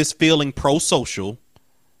 Is this feeling pro-social?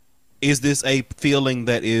 is this a feeling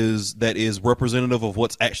that is representative of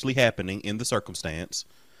what's actually happening in the circumstance?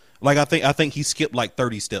 Like I think he skipped like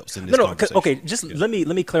 30 steps in this conversation. Okay, just let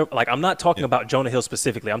me clarify. Like, I'm not talking about Jonah Hill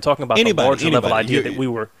specifically. I'm talking about the larger level idea that we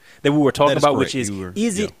were talking about, which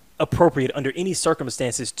is it appropriate under any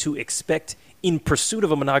circumstances to expect, in pursuit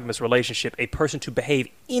of a monogamous relationship, a person to behave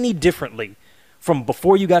any differently from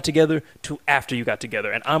before you got together to after you got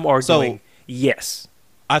together? And I'm arguing yes.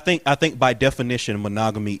 I think by definition,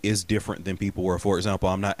 monogamy is different than people were. For example,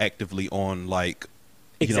 I'm not actively on like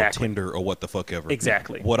Tinder or what the fuck ever.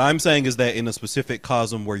 Exactly. What I'm saying is that in a specific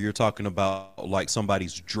cosm where you're talking about like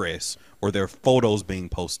somebody's dress or their photos being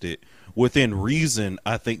posted, within reason,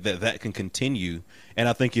 I think that can continue. And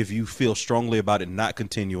I think if you feel strongly about it not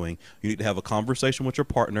continuing, you need to have a conversation with your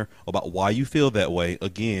partner about why you feel that way.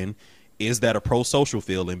 Again, is that a pro-social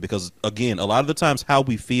feeling? Because again, a lot of the times how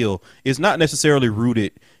we feel is not necessarily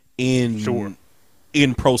rooted in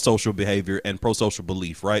pro-social behavior and pro-social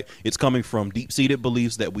belief, right? It's coming from deep-seated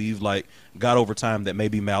beliefs that we've like got over time that may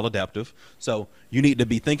be maladaptive. So you need to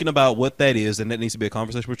be thinking about what that is, and that needs to be a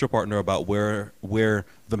conversation with your partner about where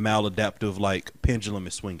the maladaptive like pendulum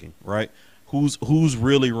is swinging, right? Who's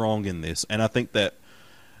really wrong in this? And I think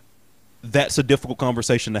that's a difficult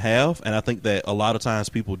conversation to have, and I think that a lot of times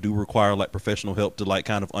people do require like professional help to like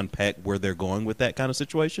kind of unpack where they're going with that kind of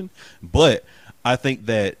situation. But I think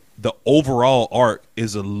that the overall arc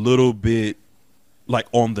is a little bit like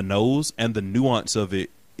on the nose, and the nuance of it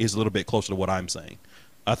is a little bit closer to what I'm saying.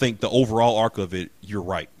 I think the overall arc of it, you're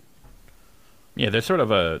right. Yeah, there's sort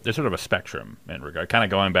of a spectrum in regard. Kind of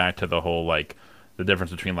going back to the whole like the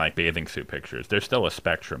difference between like bathing suit pictures. There's still a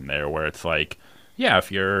spectrum there where it's like, yeah,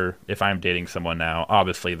 if I'm dating someone now,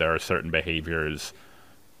 obviously there are certain behaviors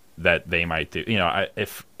that they might do. You know,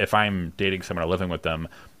 if I'm dating someone or living with them,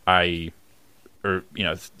 you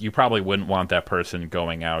probably wouldn't want that person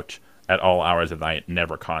going out at all hours of the night,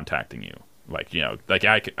 never contacting you. Like, you know, like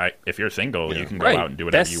I if you're single, you can go out and do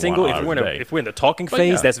whatever you want. If we're in the talking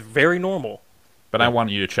phase, that's very normal. But I want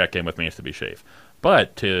you to check in with me to be safe.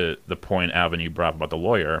 But to the point, Alvin, you brought up about the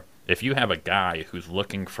lawyer, if you have a guy who's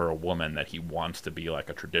looking for a woman that he wants to be like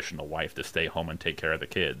a traditional wife to stay home and take care of the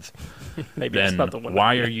kids, maybe then that's not the one.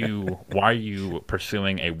 why are you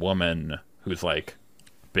pursuing a woman who's like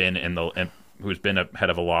who's been a head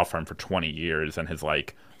of a law firm for 20 years and has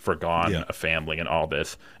like forgone a family and all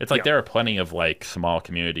this? It's like there are plenty of like small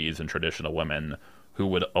communities and traditional women who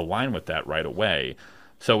would align with that right away.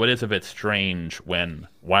 So it is a bit strange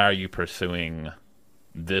why are you pursuing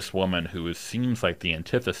this woman who seems like the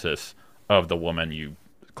antithesis of the woman you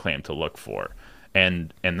claim to look for?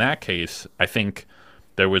 And in that case, I think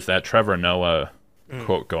there was that Trevor Noah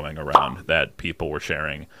quote going around that people were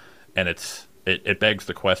sharing, and it begs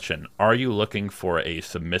the question, are you looking for a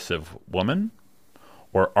submissive woman,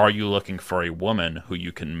 or are you looking for a woman who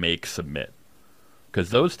you can make submit? Because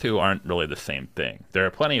those two aren't really the same thing. There are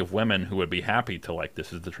plenty of women who would be happy to, like,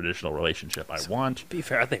 this is the traditional relationship I want. To be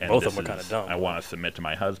fair, I think both of them are kind of dumb. I want to submit to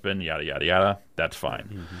my husband, yada, yada, yada. That's fine.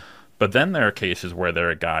 Mm-hmm. But then there are cases where there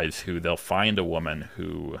are guys who they'll find a woman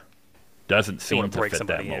who doesn't seem to fit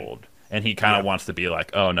that mold. And he kind of wants to be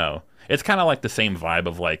like, oh, no. It's kind of like the same vibe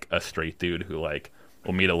of, like, a straight dude who, like,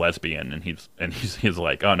 will meet a lesbian, and he's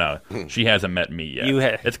like, oh, no, she hasn't met me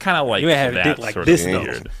yet. It's kind of like that like sort this of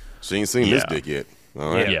weird. She ain't seen this dick yet.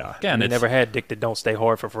 All right. Yeah. Again, he never had dick that don't stay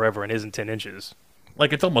hard for forever and isn't 10 inches.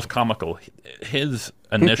 Like, it's almost comical. His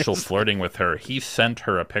initial flirting with her, he sent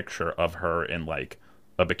her a picture of her in, like,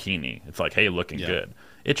 a bikini. It's like, hey, looking good.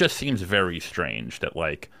 It just seems very strange that,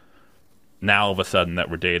 like, now all of a sudden that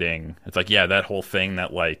we're dating, it's like, yeah, that whole thing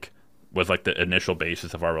that, like, was, like, the initial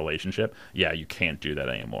basis of our relationship, yeah, you can't do that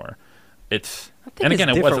anymore. It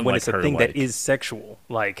wasn't when like it's a her, thing like, that is sexual.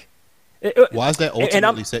 Like, why is that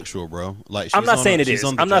ultimately sexual, bro? Like, I'm not saying it is.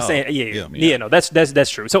 I'm not saying no. That's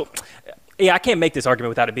true. So, I can't make this argument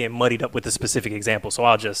without it being muddied up with a specific example. So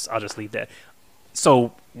I'll just leave that.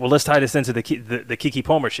 So, let's tie this into the Keke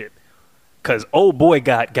Palmer shit, because old boy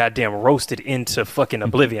got goddamn roasted into fucking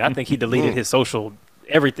oblivion. I think he deleted his social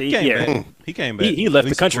everything. He came back. He left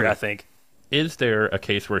the country. I think. Is there a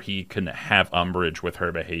case where he can have umbrage with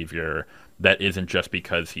her behavior that isn't just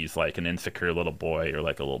because he's like an insecure little boy or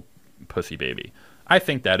like a little pussy baby? I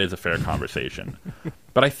think that is a fair conversation.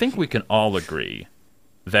 But I think we can all agree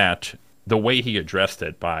that the way he addressed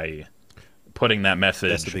it by putting that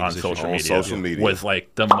message on social media was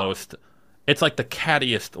like the most, it's like the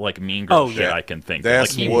cattiest, like, mean girl shit I can think of. Like,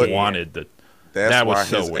 he wanted the, that was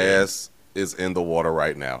so weird. Ass is in the water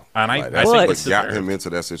right now. And I think what got him into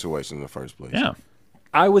that situation in the first place. Yeah.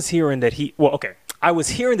 I was hearing that I was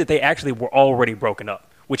hearing that they actually were already broken up,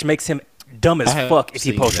 which makes him dumb as I have fuck if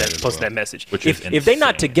he seen posted that as posted well. that message. Which is If they're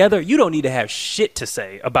not insane. together, you don't need to have shit to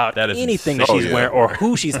say about That is anything insane. that she's Oh, yeah. wearing or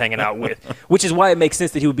who she's hanging out with. Which is why it makes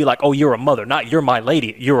sense that he would be like, "Oh, you're a mother, not you're my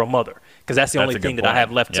lady. You're a mother." Because that's the That's only a good thing that I point.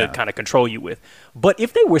 have left Yeah. to kind of control you with. But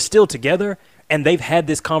if they were still together and they've had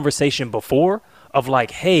this conversation before of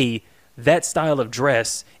like, "Hey, that style of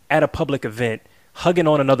dress at a public event, hugging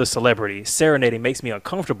on another celebrity, serenading makes me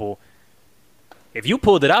uncomfortable." If you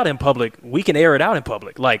pulled it out in public, we can air it out in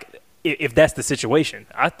public. Like, if that's the situation,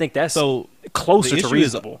 I think that's So, closer the to issue is-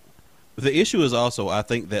 reasonable. The issue is also, I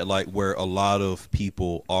think that like where a lot of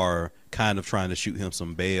people are kind of trying to shoot him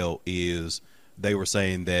some bail is they were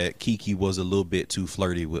saying that Kiki was a little bit too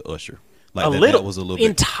flirty with Usher. Like that was a little bit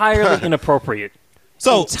entirely inappropriate.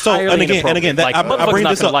 So Entirely and again, that, inappropriate. Like, I motherfuckers bring not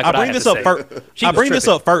this gonna up. like I what I bring have this to up say. first. She I was bring this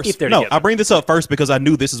tripping up first. if they're No, together. I bring this up first because I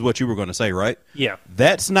knew this is what you were going to say, right? Yeah.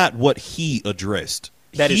 That's not what he addressed.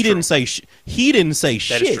 That is he true. didn't say. He didn't say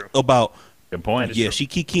That is shit true. about. Good point. Yeah, she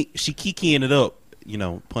keying it up. You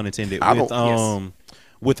know, pun intended. I With don't-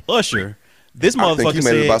 with Usher, this I think motherfucker he made it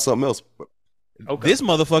said about something else. Okay. this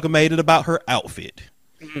motherfucker made it about her outfit.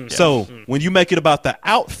 Mm-hmm. So when you make it about the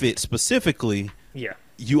outfit specifically, Yeah.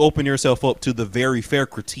 you open yourself up to the very fair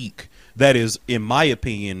critique that is, in my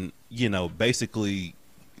opinion, you know, basically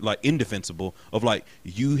like indefensible of like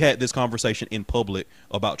you had this conversation in public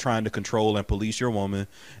about trying to control and police your woman,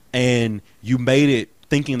 and you made it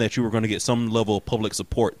thinking that you were going to get some level of public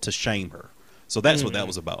support to shame her. So that's what that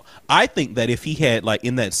was about. I think that if he had like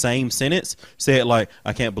in that same sentence said like,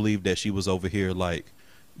 I can't believe that she was over here like,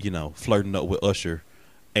 you know, flirting up with Usher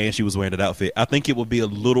and she was wearing that outfit, I think it would be a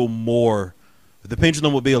little more, the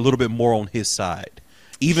pendulum would be a little bit more on his side.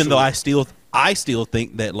 Even though I still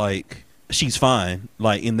think that like she's fine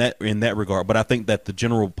like in that regard, but I think that the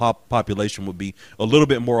general population would be a little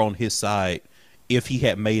bit more on his side if he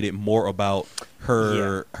had made it more about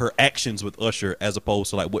her actions with Usher as opposed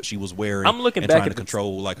to like what she was wearing. I'm looking and back trying at to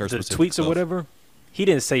control like her the specific tweets stuff. or whatever. He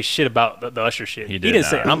didn't say shit about the Usher shit. He didn't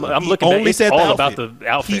say. not. I'm He looking back. only It's said the all outfit. about the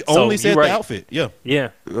outfit. He So only you're said right. the outfit. Yeah. Yeah.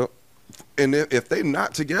 Yep. And if they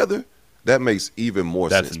not together, that makes even more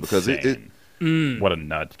That's sense because insane. Mm. What a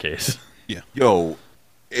nut case. yo,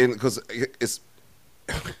 and because it's,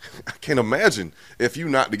 I can't imagine if you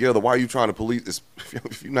not together. Why are you trying to police this?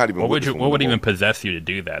 If you're not even. What with would this you? woman What would no even more. possess you to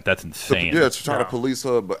do that? That's insane. Yeah, to try to No. police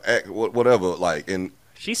her, but act whatever. Like, and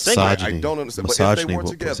She's single. I don't understand. But if they were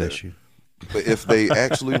together, but if they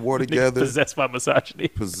actually were together, Possessed by misogyny.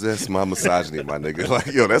 possess my misogyny, my nigga. Like,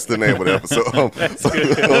 yo, that's the name of the episode.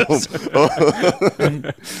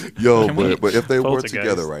 Yo, but if they were Poltergeist.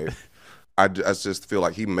 together, right? I just feel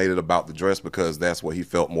like he made it about the dress because that's what he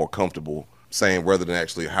felt more comfortable saying rather than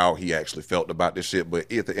actually how he actually felt about this shit.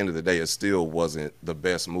 But at the end of the day, it still wasn't the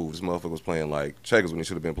best move. This motherfucker was playing like checkers when he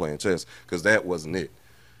should have been playing chess because that wasn't it.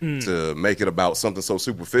 To make it about something so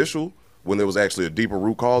superficial when there was actually a deeper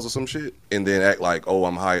root cause or some shit, and then act like, oh,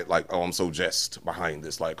 I'm high, like, oh, I'm so just behind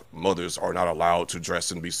this. Like, mothers are not allowed to dress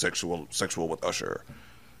and be sexual with Usher,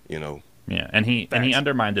 you know. Yeah, and he Facts.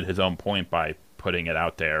 undermined his own point by putting it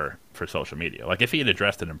out there for social media. Like if he had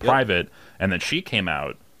addressed it in private and then she came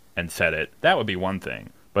out and said it, that would be one thing.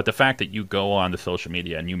 But the fact that you go on to social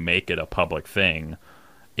media and you make it a public thing,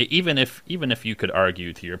 even if you could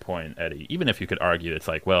argue, to your point, Eddie, even if you could argue, it's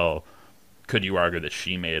like, well, could you argue that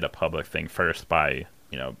she made it a public thing first by,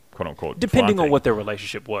 you know, quote unquote, Depending on flaunting? what their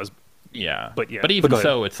relationship was. Yeah, But yeah, but but even go ahead.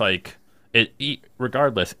 so, it's like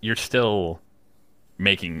regardless, you're still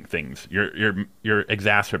making things. You're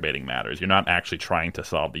exacerbating matters. You're not actually trying to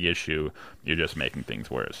solve the issue. You're just making things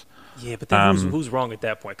worse. Yeah, but then who's wrong at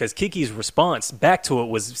that point? Because Kiki's response back to it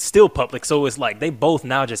was still public, so it's like they both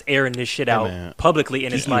now just airing this shit out man. publicly,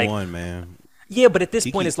 and it's Kiki like, won, man. yeah, but at this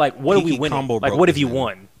Kiki- point, it's like, what are we Kiki winning? combo Like, broke what have this you nigga.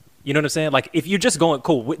 won? You know what I'm saying? Like, if you're just going,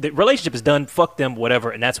 cool, the relationship is done, fuck them, whatever,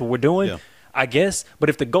 and that's what we're doing, Yeah. I guess. But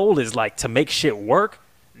if the goal is like to make shit work,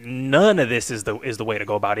 none of this is the way to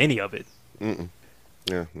go about any of it.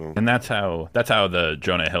 Yeah, no. And that's how the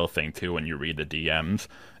Jonah Hill thing too. When you read the DMs,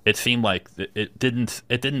 it seemed like it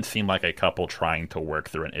didn't seem like a couple trying to work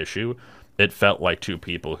through an issue. It felt like two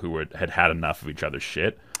people who had enough of each other's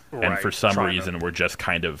shit, and Right, for some trying to- reason were just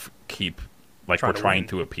kind of we're Trying to trying win.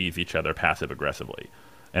 to appease each other passive aggressively.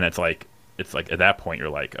 And it's like at that point you're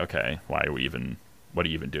like, okay, what are you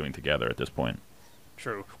even doing together at this point?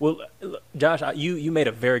 True. Well, Josh, you made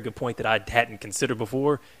a very good point that I hadn't considered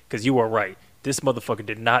before, because you were right. This motherfucker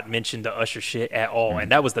did not mention the Usher shit at all,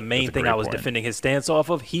 and that was the main That's a thing great I was point. defending his stance off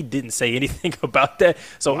of. He didn't say anything about that,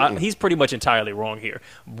 so he's pretty much entirely wrong here.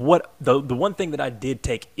 What the one thing that I did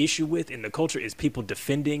take issue with in the culture is people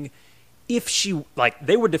defending if she, like,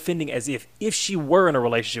 they were defending as if she were in a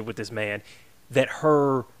relationship with this man, that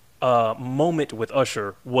her moment with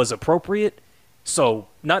Usher was appropriate. So,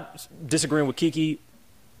 not disagreeing with Kiki,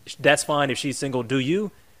 that's fine if she's single, do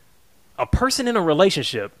you? A person in a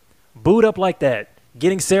relationship, booed up like that,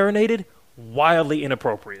 getting serenaded, wildly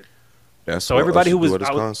inappropriate. That's So what everybody Usher who was do at his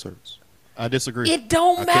out- concerts. I disagree. It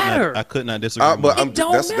don't matter. I could not disagree. But more. It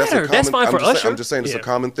don't that's a matter. common, That's fine for Usher. I'm just saying it's Yeah. a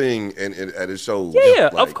common thing at his shows. Yeah,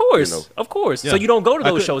 Like, of course. you know. Of course. Yeah. So you don't go to I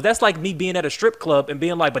those could- shows. That's like me being at a strip club and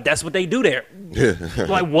being like, but that's what they do there.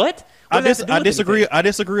 Like, what? I What does that have to do with disagree. anything? I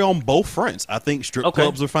disagree on both fronts. I think strip Okay.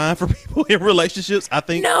 clubs are fine for people in relationships. I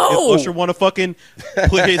think No. if Usher want to fucking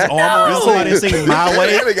put his arm around somebody and sing "My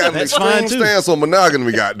Way," They got an that's extreme fine too. stance on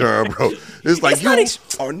monogamy, goddamn, bro. It's like It's not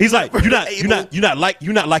are He's like, never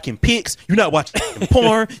you're not liking pics. You're not watching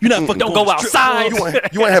porn. You're not fucking Don't going go to strip outside. clubs.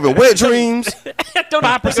 you ain't having wet dreams. Don't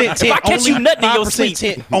 5% If tent I catch you only. nutting in your 5% sleep,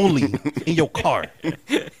 tent only in your car.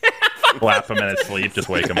 Slap him in his sleep, just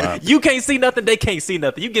wake him up. you can't see nothing. They can't see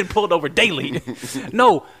nothing. You getting pulled over daily.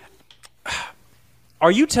 No.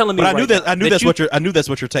 Are you telling me? But I right knew that. now I knew that's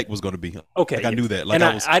what your take was going to be. Okay, like I yeah. knew that. Like and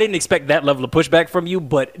I was. I didn't expect that level of pushback from you.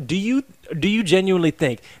 But do you genuinely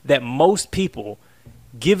think that most people,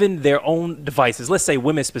 given their own devices, let's say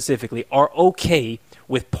women specifically, are okay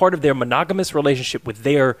with part of their monogamous relationship with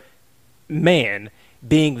their man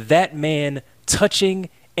being that man touching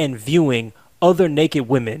and viewing other naked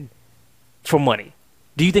women for money?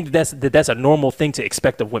 Do you think that's a normal thing to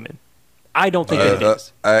expect of women? I don't think it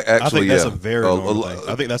is. Actually, I think that's yeah. a very normal thing.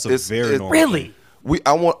 I think that's a very normal Really?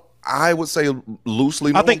 I would say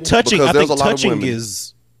loosely. I think normal, touching. because I there's think a lot of touching women.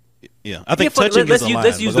 is. Yeah, I think Yeah, touching let's is a use, line.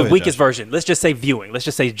 let's use But the go ahead, weakest Josh. version. Let's just say viewing. Let's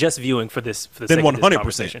just say just viewing for this. For the Then sake of this 100%.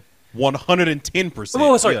 conversation. 110%.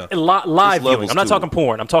 Oh, sorry, Yeah. live viewing. levels I'm not to talking it.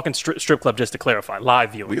 porn. I'm talking strip club. Just to clarify,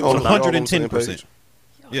 live viewing. We all So on not- the same 110%. page.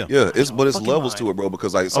 Yeah. Yeah, it's fucking levels mind. to it, bro.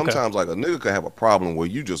 Because like sometimes like a nigga could have a problem where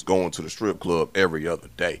you just going to the strip club every other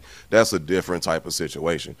day. That's a different type of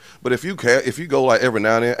situation. But if you go like every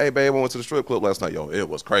now and then, hey babe, I went to the strip club last night. Yo, it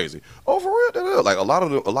was crazy. Oh, for real? Like a lot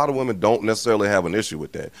of women don't necessarily have an issue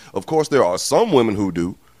with that. Of course, there are some women who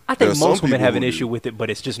do. I There think are some most women people have an who issue do. with it, but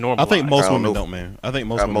it's just normal. I think most I don't women know. don't, man. I think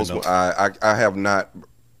most women don't. I have not.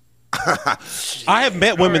 I have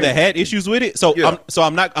met women that had issues with it, so Yeah.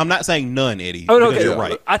 I'm not saying none, Eddie. Oh, no, because okay. you're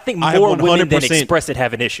right. I think I have more women than 100% express it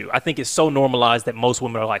have an issue. I think it's so normalized that most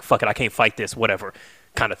women are like, "Fuck it, I can't fight this," whatever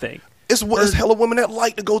kind of thing. It's hella women that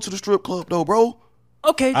like to go to the strip club though, bro.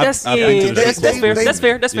 Okay, I've that's been to the that's strip fair. club. That's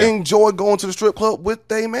fair. That's fair. Enjoy going to the strip club with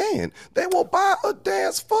their man. They will buy a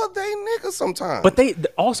dance for their nigga sometimes. But they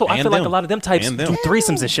also, I And feel like a them. lot of them types And do them.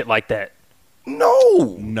 threesomes and shit like that.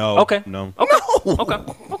 no. No. Okay. No. Okay. No. Okay.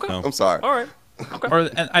 Okay. No. I'm sorry. All right. Okay. Or,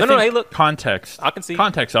 and I No, think hey, look. context. I can see.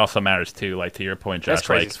 Context also matters too. Like to your point, Josh. That's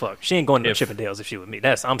crazy like, as fuck. She ain't going to if- Chippendales if she with me.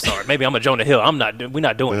 I'm sorry. Maybe I'm a Jonah Hill. We're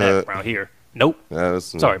not doing that around here. Nope. That's-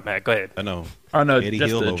 Sorry, Matt. Go ahead. I know. Oh no, Eddie just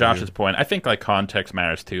Hill to over Josh's here. point. I think like context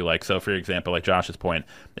matters too. Like so, for example, like Josh's point,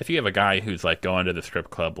 if you have a guy who's like going to the strip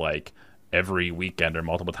club like every weekend or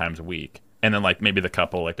multiple times a week, and then like maybe the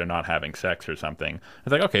couple like they're not having sex or something,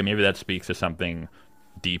 it's like okay, maybe that speaks to something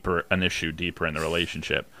deeper, an issue deeper in the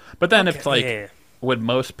relationship. But then if like yeah. would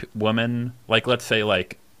most women like let's say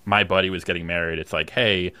like my buddy was getting married, it's like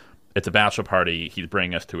hey, it's a bachelor party, he's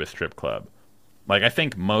bringing us to a strip club. Like I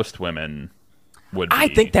think most women would. I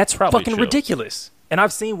be think that's probably fucking chill. ridiculous. And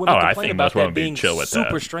I've seen women Oh, I complain think about most women that be being chill with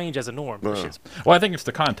super that. strange as a norm. Shit's- Well, I think it's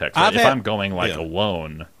the context. Right? I've If had- I'm going like yeah.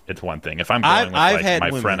 alone, it's one thing. If I'm going I've- with I've like had my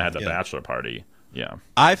women, friend has a yeah. bachelor party, yeah.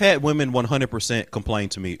 I've had women 100% complain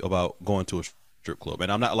to me about going to a strip club,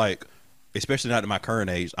 and I'm not like, especially not at my current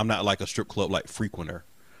age, I'm not like a strip club like frequenter.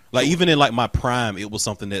 Like even in like my prime, it was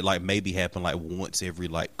something that like maybe happened like once every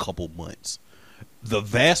like couple months. The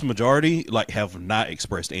vast majority like have not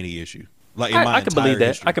expressed any issue. Like in my I can believe entire that.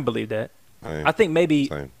 history. I can believe that. Same. I think maybe,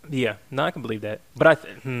 Same. yeah, no, I can believe that. But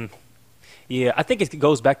yeah, I think it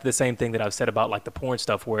goes back to the same thing that I've said about like the porn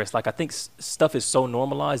stuff, where it's like I think stuff is so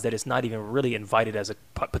normalized that it's not even really invited as a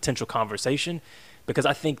potential conversation, because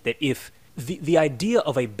I think that if the idea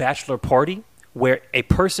of a bachelor party where a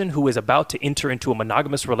person who is about to enter into a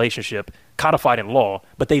monogamous relationship codified in law,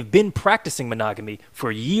 but they've been practicing monogamy for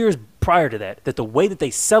years prior to that, that the way that they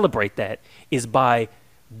celebrate that is by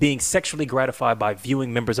being sexually gratified by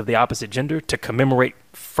viewing members of the opposite gender to commemorate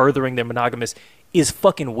furthering their monogamous is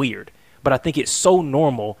fucking weird. But I think it's so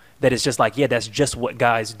normal that it's just like, yeah, that's just what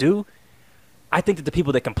guys do. I think that the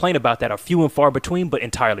people that complain about that are few and far between, but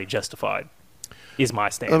entirely justified, is my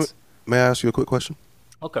stance. May I ask you a quick question?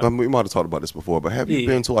 Okay. We might have talked about this before, but have you Yeah.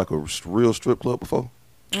 been to like a real strip club before?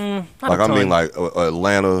 Not Like a I mean, ton. like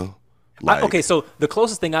Atlanta. Like, Okay, so the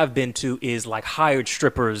closest thing I've been to is like hired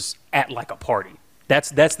strippers at like a party.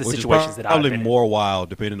 That's the Which situations is that I've probably been in. more wild,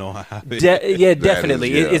 depending on how. Yeah,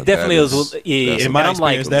 definitely. yeah, It's definitely that a is- little. Yeah, that's In my and I'm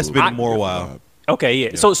like, experience, that's been I- more wild. Okay,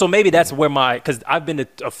 yeah. So maybe that's where because I've been to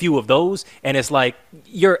a few of those, and it's like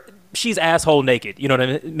she's asshole naked. You know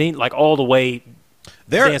what I mean? Like all the way.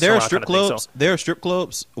 There dance are around strip kinda thing, clubs. so- There are strip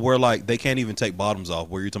clubs where like they can't even take bottoms off.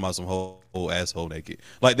 Where you're talking about some whole asshole naked.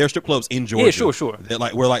 Like there are strip clubs in Georgia. sure. That,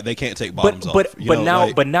 like where like they can't take bottoms But off. You know, now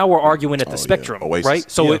like- but now we're arguing at the Oh, yeah. spectrum, Oasis.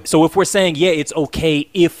 right? So Yeah. so if we're saying it's okay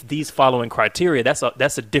if these following criteria, that's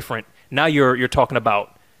a different. Now you're talking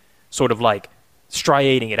about sort of like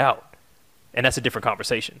striating it out, and that's a different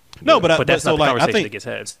conversation. No, but that's so, not the like, I conversation think- that gets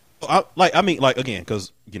had. I mean, like again,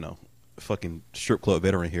 because fucking strip club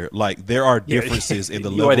veteran here. Like there are Yeah. differences in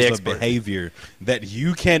the You are the levels of expert. behavior that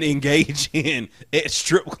you can engage in at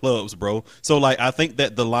strip clubs, bro. So like, I think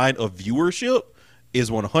that the line of viewership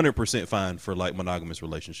is 100% fine for like monogamous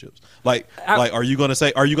relationships. Like, are you gonna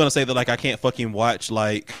say that like I can't fucking watch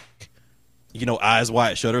like Eyes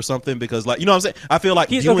Wide Shut or something because like what I'm saying? I feel like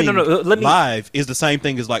viewing live is the same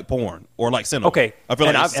thing as like porn or like cinema. Okay, I feel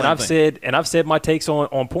like and it's the I've same thing. I've said my takes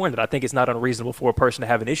on porn that I think it's not unreasonable for a person to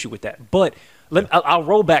have an issue with that. But I'll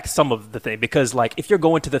roll back some of the thing because like if you're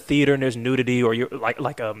going to the theater and there's nudity or you're like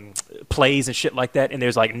plays and shit like that and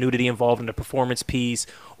there's like nudity involved in the performance piece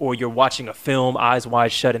or you're watching a film Eyes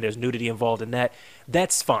Wide Shut and there's nudity involved in that,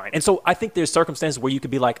 that's fine. And so I think there's circumstances where you could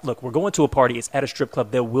be like, look, we're going to a party, it's at a strip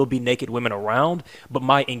club, there will be naked women around, but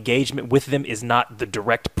my engagement with them is not the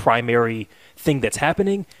direct primary thing that's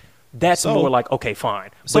happening. That's So- more like, okay,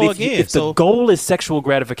 fine. so But again, if the so- goal is sexual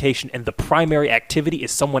gratification and the primary activity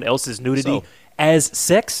is someone else's nudity So- as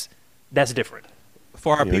sex, that's different.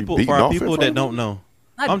 For our Yeah, you people, beating for our off in people front that of don't me? know,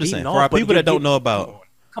 Not I'm just beating saying. off, For our but people you're that don't getting- know about,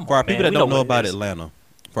 Come for our on, man, people that we don't know know what about it is. Atlanta,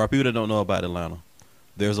 for our people that don't know about Atlanta,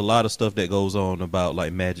 there's a lot of stuff that goes on about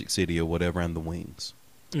like Magic City or whatever and the wings.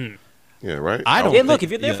 Yeah, right. I don't Yeah, think- look, if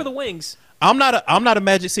you're there yeah. for the wings, I'm not a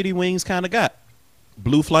Magic City wings kind of guy.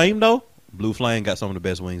 Blue Flame though, Blue Flame got some of the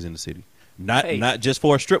best wings in the city. Not Hey. not just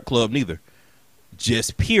for a strip club neither.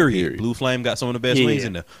 Just period. Period. Blue Flame got some of the best Yeah. wings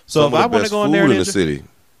in there. So Some if of I the want to best go in food there and in the just- city,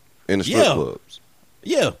 in the strip Yeah. clubs.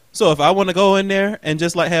 yeah. So if I want to go in there and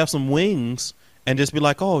just like have some wings and just be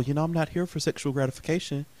like, oh, I'm not here for sexual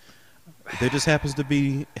gratification. There just happens to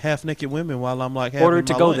be half naked women while I'm like having order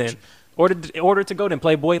to my go lunch. then. Order to go then,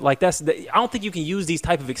 Playboy. Like I don't think you can use these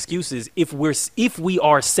type of excuses if we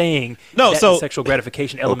are saying No, that so- the sexual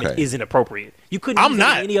gratification element Okay. isn't appropriate. You couldn't. I'm use it in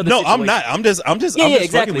not. any other No, situation. I'm not. I'm just Yeah, I'm just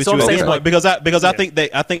exactly. fucking with So you I'm at saying, this like- point because I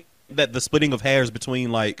Yeah. think that the splitting of hairs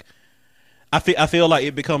between like I feel like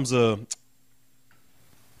it becomes a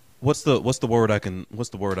what's the word I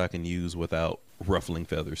can use without ruffling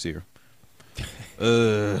feathers here.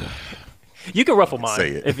 You can ruffle mine Say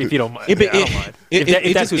it. if you don't mind. It be- I don't it- mind. it- If it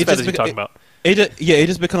that's just- whose it feathers just you're be- talking about. It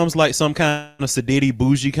just becomes like some kind of sedity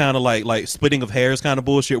bougie kind of like splitting of hairs kind of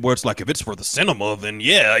bullshit where it's like if it's for the cinema then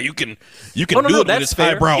yeah you can do it when that's it's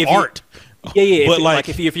fair. highbrow If you- art. Yeah. But If, like-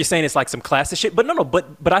 if you're saying it's like some classist shit, but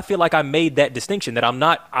but I feel like I made that distinction that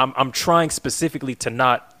I'm trying specifically to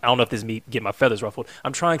not. I don't know if this is me getting my feathers ruffled.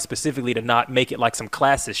 I'm trying specifically to not make it like some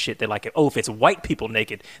classist shit that like if it's white people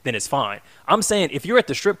naked then it's fine. I'm saying if you're at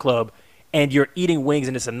the strip club and you're eating wings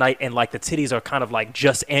and it's a night and like the titties are kind of like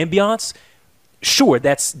just ambiance. Sure,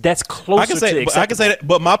 that's closer I can say, to but I can say acceptable.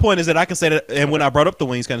 that. But my point is that I can say that. And when I brought up the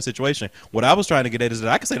wings kind of situation, what I was trying to get at is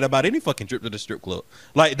that I can say that about any fucking trip to the strip club.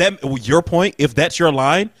 Like that, your point. If that's your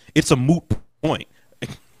line, it's a moot point.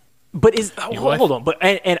 But hold on, but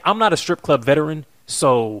and I'm not a strip club veteran,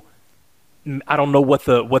 so I don't know what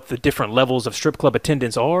the different levels of strip club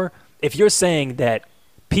attendance are. If you're saying that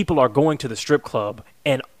people are going to the strip club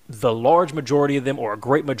and the large majority of them or a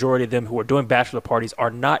great majority of them who are doing bachelor parties are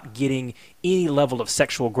not getting any level of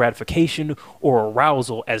sexual gratification or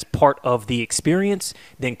arousal as part of the experience,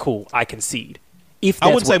 then cool, I concede. If I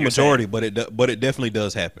that's wouldn't what say you're majority, saying. but it definitely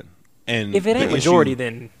does happen. And If it the ain't majority, issue-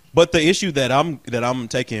 then But the issue that I'm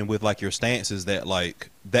taking with like your stance is that like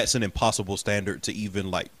that's an impossible standard to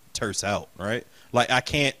even like terse out, right? Like I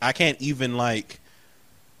can't even like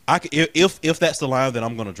if that's the line that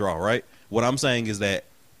I'm going to draw, right? What I'm saying is that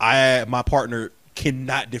my partner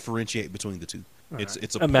cannot differentiate between the two.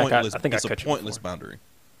 It's a Mac, pointless I think I it's a cut you pointless before. boundary.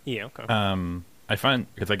 yeah, okay. I find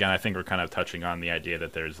because again, I think we're kind of touching on the idea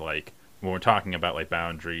that there's like when we're talking about like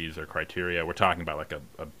boundaries or criteria, we're talking about like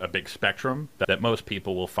a big spectrum that most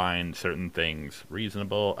people will find certain things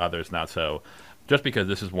reasonable, others not so. Just because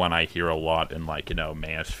this is one I hear a lot in like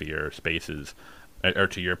manosphere spaces, or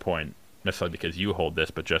to your point, necessarily because you hold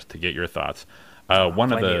this, but just to get your thoughts.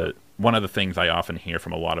 One of the things I often hear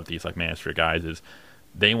from a lot of these like manosphere guys is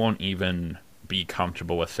they won't even be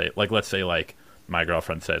comfortable with let's say my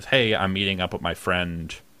girlfriend says, "Hey, I'm meeting up with my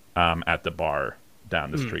friend at the bar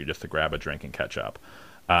down the street just to grab a drink and catch up."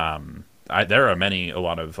 There are a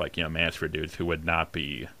lot of like manosphere dudes who would not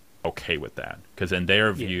be okay with that, because in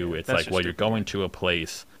their view it's like, well, you're going to a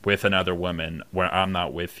place with another woman where I'm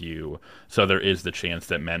not with you, so there is the chance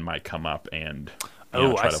that men might come up and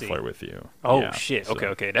try to flirt with you. Shit. So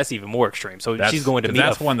Okay, that's even more extreme. So she's going to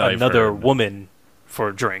meet another woman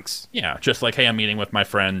for drinks. Yeah, just like, hey, I'm meeting with my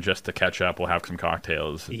friend just to catch up. We'll have some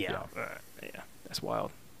cocktails. Yeah, that's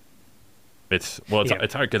wild. It's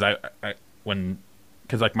hard because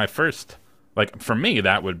because like my first, like for me,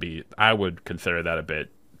 I would consider that a bit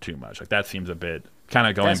too much. Like that seems a bit kind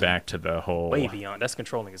of going back to the whole way beyond. That's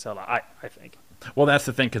controlling as hell. I think. Well, that's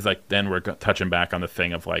the thing, because like then we're touching back on the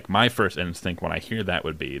thing of like my first instinct when I hear that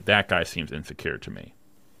would be that guy seems insecure to me.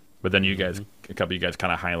 But then you guys, a couple of you guys,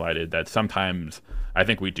 kind of highlighted that sometimes I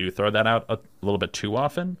think we do throw that out a little bit too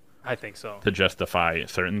often. I think so. To justify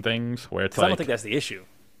certain things, where it's like, I don't think that's the issue.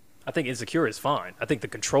 I think insecure is fine. I think the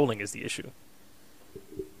controlling is the issue.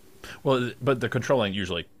 Well, but the controlling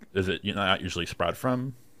usually not usually sprout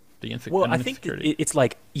from the insecurity. Well, I think it's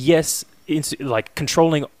like yes, like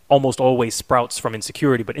controlling almost always sprouts from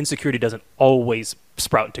insecurity, but insecurity doesn't always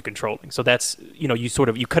sprout into controlling. So that's you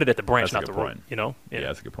cut it at the branch, not the root. Yeah,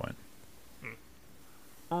 that's a good point.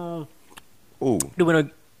 Ooh.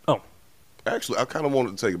 Actually, I kind of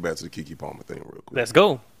wanted to take it back to the Keke Palmer thing real quick. Let's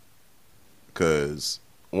go. Because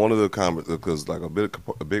one of the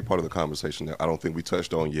a big part of the conversation that I don't think we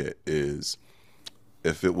touched on yet is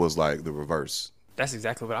if it was like the reverse. That's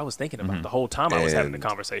exactly what I was thinking about the whole time I was having the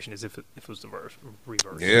conversation. Is if it was the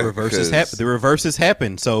reverse. Yeah, the reverses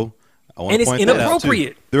happen. So I want to point that out too. And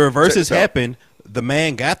it's inappropriate. The reverses happen. The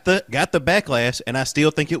man got the backlash, and I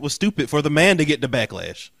still think it was stupid for the man to get the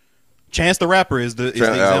backlash. Chance the Rapper is the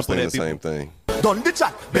example that the same thing. Done the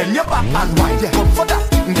chat, bend your back and wind your hip for that.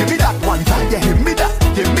 Give me that one time, give me that,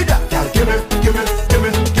 girl, give me.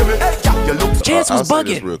 Hey, girl, you look. Chance was I'll say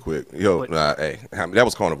this bugging. real quick, hey, that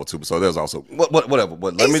was Carnival too. So there's also whatever.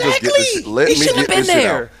 But let me just get this shit. Let me get this shit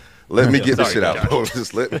out. Let me get this shit out.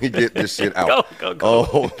 Just let me get this shit out.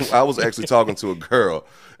 Go. I was actually talking to a girl,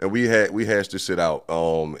 and we hashed this shit out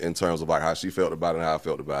in terms of like how she felt about it and how I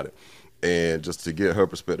felt about it. And just to get her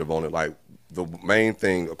perspective on it, like the main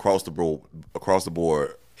thing across the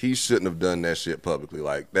board, he shouldn't have done that shit publicly.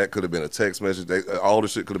 Like that could have been a text message. All the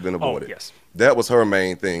shit could have been avoided. Yes. That was her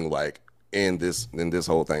main thing. Like in this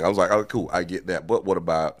whole thing, I was like, oh, cool, I get that. But what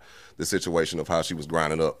about the situation of how she was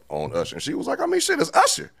grinding up on Usher? And she was like, I mean, shit, it's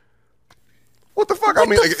Usher. What the fuck?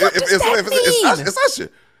 It's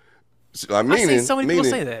Usher. I've seen so many people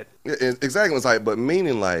say that. Exactly. It's like, but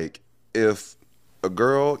meaning like if a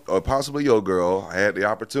girl or possibly your girl had the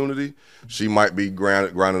opportunity, she might be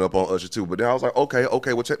grinding up on Usher too. But then I was like, okay,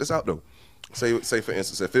 well check this out though. Say for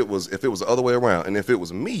instance, if it was the other way around, and if it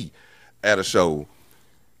was me at a show,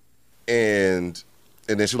 and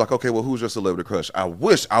then she was like, okay, well who's your celebrity crush? I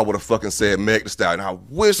wish I would have fucking said Meg Thee Stallion. I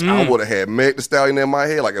wish I would have had Meg Thee Stallion in my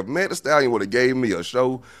head. Like if Meg Thee Stallion would have gave me a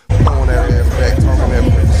show, throwing that ass back, talking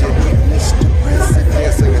that shit.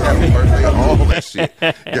 Singing happy birthday, all that shit.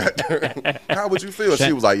 How would you feel?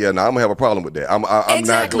 She was like, "Yeah, no, I'm gonna have a problem with that.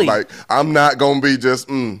 Exactly. I'm not gonna be just."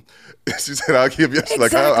 She said, "I'll give you."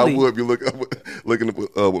 Like I would be looking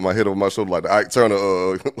with my head over my shoulder like the Ike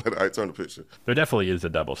Turner picture. There definitely is a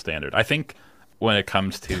double standard. I think when it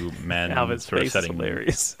comes to men Alvin's sort of face is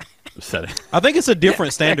hilarious. I think it's a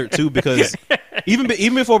different standard too, because even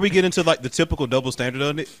before we get into like the typical double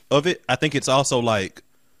standard of it, I think it's also like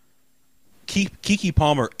Keke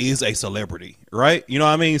Palmer is a celebrity, right? You know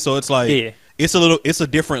what I mean? So it's like it's a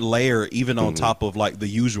different layer even on top of like the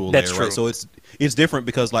usual layer, right? So it's different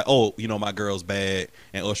because like, oh, my girl's bad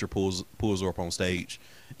and Usher pulls her up on stage.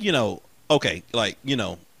 Okay, like,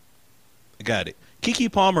 got it.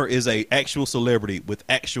 Keke Palmer is a actual celebrity with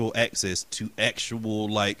actual access to actual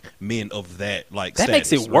like men of that like that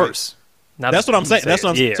status, makes it worse. Right? That's what I'm saying. That's what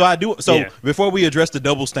I'm saying. So I do. So Yeah. before we address the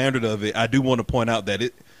double standard of it, I do want to point out that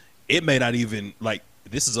it may not even like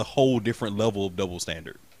this is a whole different level of double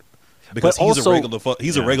standard because But he's also-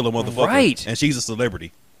 a regular motherfucker, Right. And she's a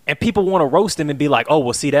celebrity. And people want to roast him and be like, oh,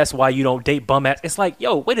 well, see, that's why you don't date bum ass. It's like,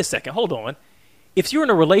 yo, wait a second, hold on. If you're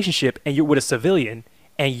in a relationship and you're with a civilian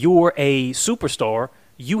and you're a superstar,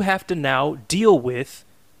 you have to now deal with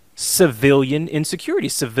civilian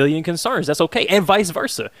insecurities, civilian concerns. That's okay, and vice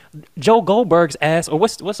versa. Joe Goldberg's ass, or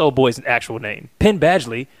what's old boy's actual name? Penn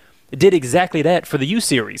Badgley did exactly that for the U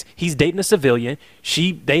series. He's dating a civilian.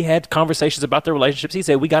 They had conversations about their relationships. He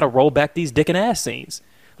said, we got to roll back these dick and ass scenes.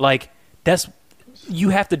 Like, that's you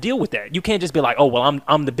have to deal with that. You can't just be like, oh well,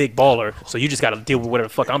 I'm the big baller, so you just got to deal with whatever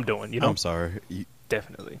the fuck I'm doing. You know? I'm sorry.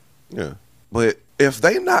 Definitely. Yeah. But if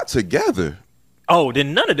they not together, Oh,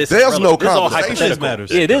 then none of this. There's is no relevant. This is all conversation. hypothetical.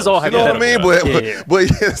 Matters. Yeah, this is all you know hypothetical. what I mean? But Yeah, yeah.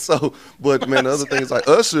 but yeah, so but man, the other things like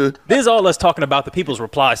Usher, This is all us talking about the people's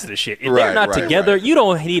replies to this shit. If they're Right, not right, together, right. you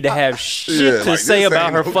don't need to have shit Yeah, to like, say this about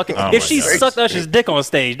ain't her no fucking. Oh if my she God. sucked Usher's dick on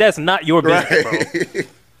stage, that's not your business, bro.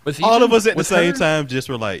 Was he All even- of us at the was same her- time just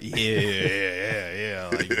were like, yeah.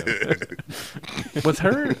 Like, you know. Was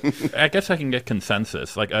her? I guess I can get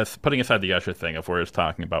consensus. Like us putting aside the Usher thing, if we're just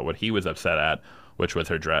talking about what he was upset at, which was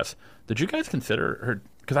her dress. Did you guys consider her?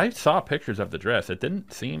 Because I saw pictures of the dress. It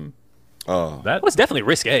didn't seem that. Well, it's definitely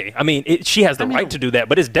risque. I mean, she has the right to do that,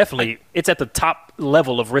 but it's definitely it's at the top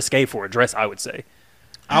level of risque for a dress, I would say.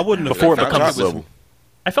 I wouldn't have Before it I becomes- thought level.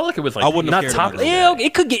 I felt like it was like I wouldn't have Not cared top. about Yeah,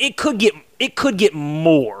 that. it could get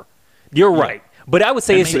more. You're right, but I would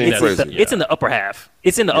say it's maybe it's, that's- it's in the upper half.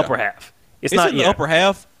 It's in the upper half. It's, It's not in the yeah. upper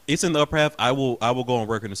half. It's in the upper half. I will go on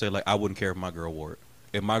record and say like I wouldn't care if my girl wore it.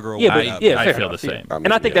 If my girl Yeah, wore but, it, yeah, I fair feel enough, the yeah. same. I mean,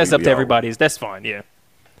 And I think yeah, that's up we to all- everybody's. That's fine. Yeah.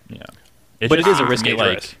 Yeah, But it is a just risque seemed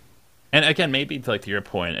like, dress. and again, maybe like to your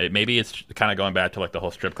point, maybe it's kind of going back to like the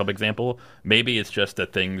whole strip club example. Maybe it's just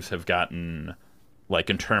that things have gotten like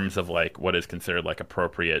in terms of like what is considered like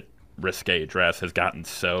appropriate risque dress has gotten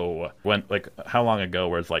so when like how long ago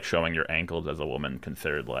was like showing your ankles as a woman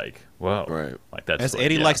considered like whoa Right. like that's as like,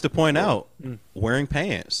 Eddie yeah. likes to point out, wearing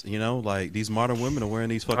pants. You know, like these modern women are wearing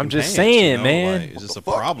these fucking. I'm just pants, saying, you know? man. Like, it's just a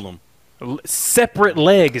problem. Separate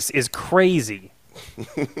legs is crazy.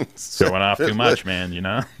 showing off too much, man. You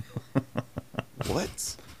know.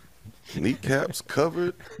 What? Kneecaps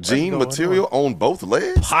covered, jean material on both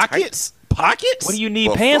legs. Pockets. Pockets. What do you need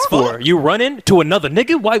Well, pants fuck. for? You running to another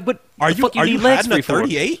nigga? Why? What? Are the you fuck are need you legs hiding a free for?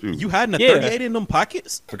 38? You hiding a Yeah. 38 in them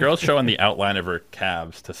pockets? The girl's showing the outline of her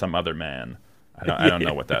calves to some other man. I don't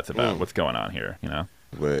know what that's about. What's going on here? You know.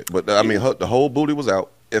 But I mean, the whole booty was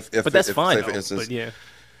out. If But that's if, fine. Say for though. instance, But yeah.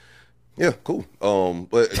 yeah, cool.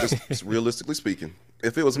 But just realistically speaking,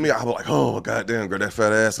 if it was me, I'd be like, oh goddamn, girl, that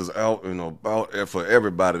fat ass is out, you know, out there for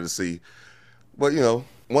everybody to see. But you know,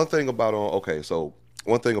 one thing about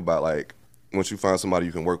like once you find somebody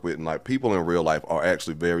you can work with, and like people in real life are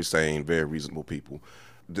actually very sane, very reasonable people.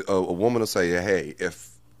 A woman will say, hey, if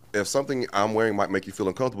something I'm wearing might make you feel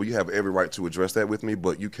uncomfortable, you have every right to address that with me,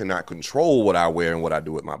 but you cannot control what I wear and what I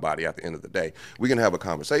do with my body at the end of the day. We can have a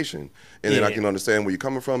conversation, and then I Yeah. can understand where you're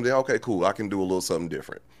coming from. Then, okay, cool, I can do a little something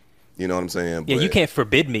different. You know what I'm saying? Yeah, you But- can't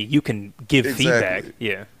forbid me. You can give Exactly. feedback.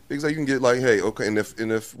 Yeah. Exactly. You can get like, hey, okay, and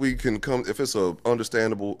if we can come, if it's a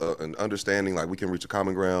understandable, an understanding, like we can reach a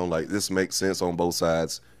common ground, like this makes sense on both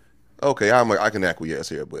sides. Okay, I can acquiesce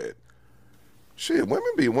here, but shit,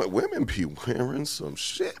 women be wearing some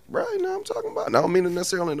shit, right? Now I'm talking about. And I don't mean it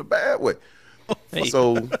necessarily in a bad way. Hey.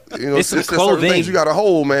 So you know, It's some just certain clothing. things you got to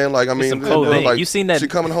hold, man. Like I mean, some you know, clothing. like You seen that- she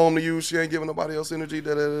coming home to you, she ain't giving nobody else energy.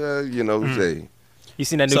 You know, hey. You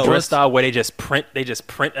seen that new So dress what's- style where they just print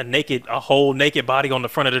a whole naked body on the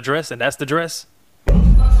front of the dress, and that's the dress?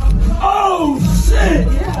 Oh shit!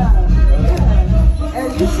 Yeah.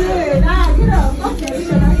 And you said, nah, get up. Okay, we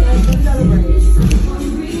should have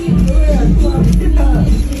celebrate.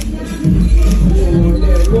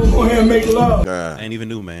 Go ahead and make love. I ain't even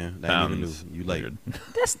new, man. That ain't even Sounds new. You late. weird.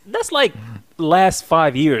 That's like last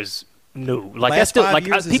 5 years new. Like Last that's still 5 like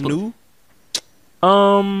years is people.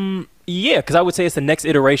 new. Yeah, because I would say it's the next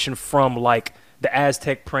iteration from like the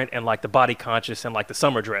Aztec print and like the body conscious and like the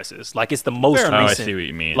summer dresses. Like it's the most Fair Oh, I recent, see what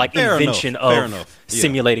you mean. like Fair invention enough. Fair of enough. Yeah.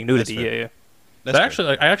 simulating nudity. That's fair. Yeah. That's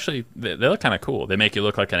fair. I actually, they look kind of cool. They make you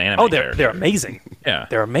look like an anime. Oh, they're character. amazing. Yeah,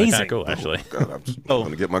 they're amazing. Kinda cool, actually. God, I'm just Oh,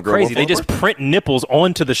 gonna get my girl. Crazy. one They for her just print nipples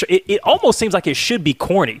onto the shirt. It almost seems like it should be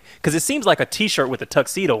corny because it seems like a T-shirt with a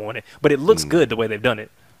tuxedo on it, but it looks good the way they've done it.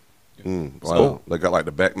 birthday. Wow, they got like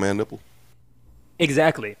the Batman nipple.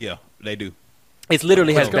 Exactly. Yeah, they do. It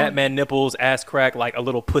literally has What's going- Batman nipples, ass crack, like a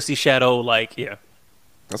little pussy shadow. Like yeah,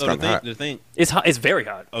 That's So kind of hot. the thing. it's hot. It's very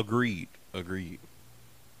hot. Agreed.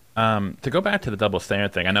 To go back to the double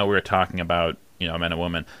standard thing, I know we were talking about, you know, men and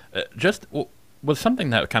women. Was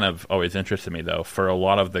something that kind of always interested me, though, for a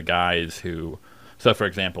lot of the guys who... So, for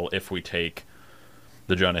example, if we take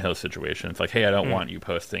the Jonah Hill situation, it's like, hey, I don't want you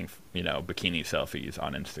posting, you know, bikini selfies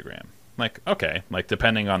on Instagram. Like, okay. Like,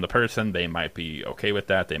 depending on the person, they might be okay with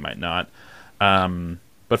that. They might not.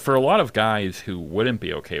 But for a lot of guys who wouldn't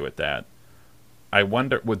be okay with that, I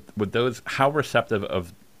wonder, would those... How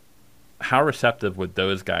receptive would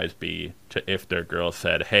those guys be to if their girl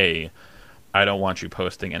said, hey, I don't want you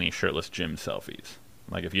posting any shirtless gym selfies?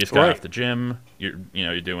 Like if you just got Right. off the gym,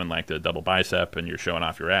 you're doing like the double bicep and you're showing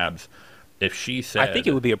off your abs. If she said, I think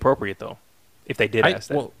it would be appropriate though. if they did ask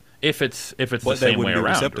that. Well, if it's the But they same way wouldn't be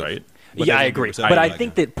around, receptive. right? But Yeah, they I wouldn't be agree. receptive But I like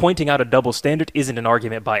think that. that pointing out a double standard isn't an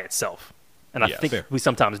argument by itself. And I Yes. think Fair. we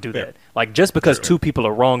sometimes do Fair. that. Like, just because two people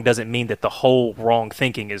are wrong doesn't mean that the whole wrong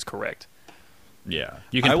thinking is correct. Yeah,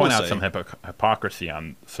 you can I point will out say- some hypocrisy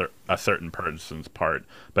on a certain person's part,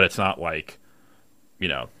 but it's not like, it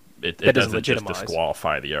That doesn't doesn't just legitimize.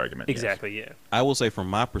 disqualify the argument. yes. Exactly, yeah. I will say from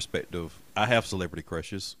my perspective, I have celebrity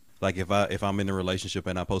crushes. Like if I'm in a relationship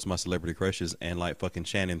and I post my celebrity crushes and like fucking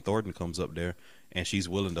Shannon Thornton comes up there and she's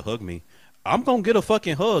willing to hug me, I'm gonna get a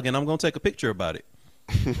fucking hug and I'm gonna take a picture about it.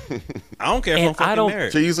 I don't care if And I'm fucking I don't-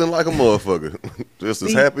 married. Cheesing like a motherfucker. Just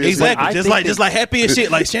as happy as Exactly, I just think like that- just like happy as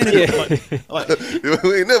shit. Like Shannon, like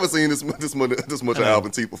we ain't never seen this much of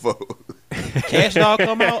Alvin T before. Cash Doll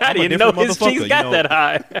come out. I I'm a didn't know different his motherfucker, cheeks you got know. that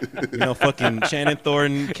high. You know, fucking Shannon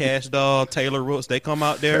Thornton, Cash Doll, Taylor Rooks, they come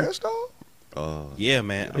out there. Cash dog? Yeah,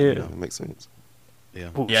 man. Yeah. That makes sense. Yeah.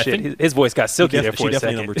 Ooh, Yeah, I shit, think- his voice got She silky there for a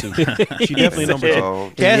definitely second. number two. She definitely number two. Oh,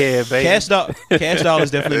 Yeah, baby. Cash Doll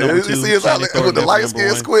is definitely number you two. see his Shannon with Thornton the light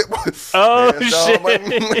definitely skin number one. squint. Oh, Cash dog,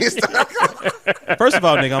 man. First of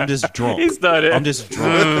all, nigga, I'm just drunk. He started. I'm just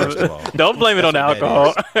drunk. First of all, Don't blame it on the That's what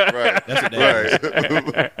alcohol. Right. that's what that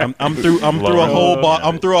is. Right. I'm through a whole bottle.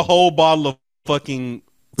 I'm through a whole bottle of fucking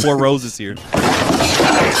Four Roses here.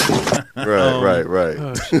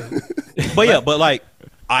 Right. But yeah, but like,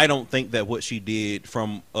 I don't think that what she did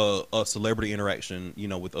from a celebrity interaction,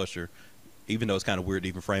 with Usher, even though it's kind of weird to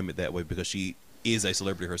even frame it that way because she is a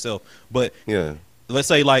celebrity herself. But Yeah. let's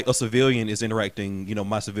say like a civilian is interacting,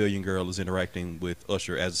 my civilian girl is interacting with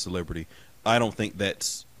Usher as a celebrity. I don't think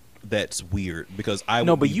that's weird because I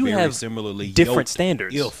No, would but be you very have similarly different yoked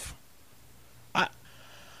standards. If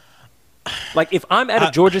Like, if I'm at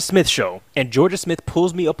a Georgia Smith show and Georgia Smith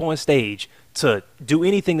pulls me up on stage to do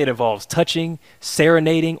anything that involves touching,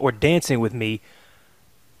 serenading, or dancing with me,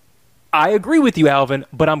 I agree with you, Alvin,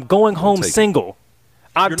 but I'm going home take it. single.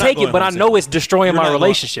 I'll You're not take going it, but I home know single. it's destroying You're my not going-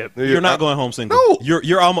 relationship. you're not going home single. No. You're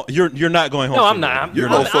not going home. No, I'm single. not. You're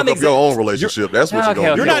I'm- gonna fuck I'm up your own relationship. That's what Okay,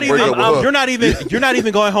 you're okay. gonna do. You're not Break even. up with her. You're not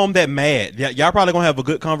even going home that mad. Y'all probably gonna have a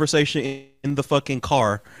good conversation in the fucking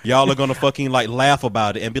car. Y'all are gonna fucking like laugh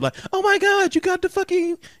about it and be like, "Oh my god, you got to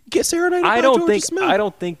fucking get serenaded by I don't Georgia think. Smith."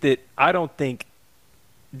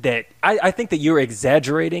 I think that you're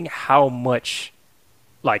exaggerating how much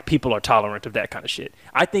like people are tolerant of that kind of shit.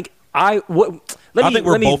 I think we're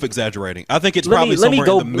both exaggerating. I think it's probably let me somewhere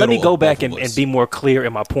go in the middle. let me go of back both of and us. be more clear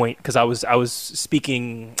in my point because I was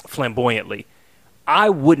speaking flamboyantly. I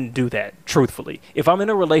wouldn't do that, truthfully. If I'm in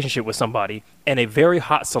a relationship with somebody and a very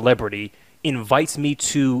hot celebrity invites me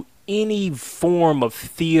to any form of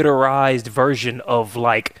theaterized version of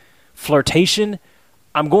like flirtation,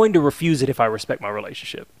 I'm going to refuse it if I respect my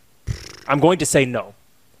relationship. I'm going to say no.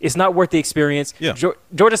 It's not worth the experience. Yeah.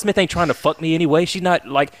 Georgia Smith ain't trying to fuck me anyway. She's not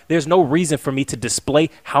like. There's no reason for me to display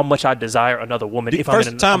how much I desire another woman if I'm in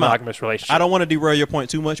a monogamous relationship. I don't want to derail your point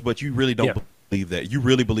too much, but you really don't Yeah. believe that. You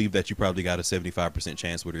really believe that you probably got a 75%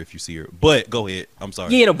 chance with her if you see her. But go ahead. I'm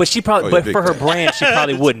sorry. Yeah, but she probably, Oh, yeah, but big for her fan. brand, she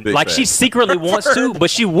probably wouldn't. Big Like fan. she secretly wants to, but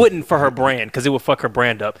she wouldn't for her brand because it would fuck her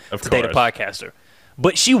brand up Of to date a course. podcaster.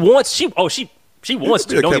 But she wants. She wants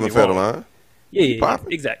to. Yeah, Don't Kevin get me wrong. Federline. Yeah,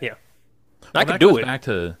 Poppin'. exactly. Yeah, Well, I could do it.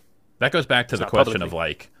 That goes back to the not question publicly. of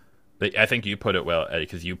like, I think you put it well, Eddie,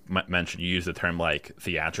 because you mentioned you use the term like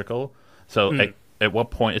theatrical. So at what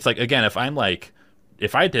point it's like again, if I'm like,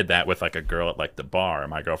 if I did that with like a girl at like the bar, and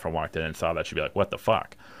my girlfriend walked in and saw that, she'd be like, "What the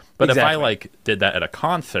fuck?" But if I Exactly. like did that at a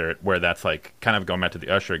concert where that's like kind of going back to the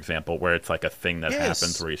Usher example, where it's like a thing that Yes.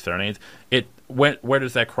 happens where he serenades, where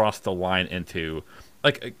does that cross the line into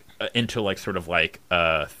like sort of like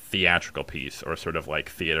a theatrical piece or sort of like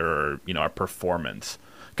theater or a performance?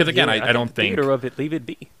 Because again, Yeah, I don't think theater of it. Leave it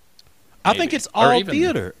be. I think it's Or all even-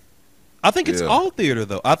 theater. I think it's Yeah. all theater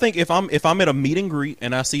though. I think if I'm at a meet and greet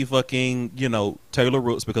and I see fucking Taylor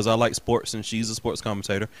Rooks because I like sports and she's a sports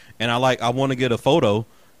commentator and I want to get a photo,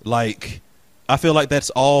 like I feel like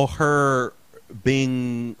that's all her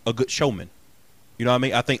being a good showman. You know what I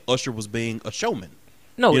mean? I think Usher was being a showman.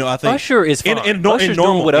 No, I think Usher is fine. Usher's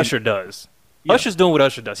doing what Usher does. Yeah. Usher's doing what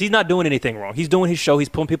Usher does. He's not doing anything wrong. He's doing his show. He's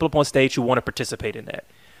pulling people up on stage who want to participate in that.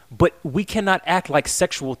 But we cannot act like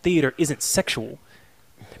sexual theater isn't sexual.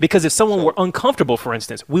 Because if someone were uncomfortable, for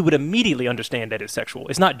instance, we would immediately understand that it's sexual.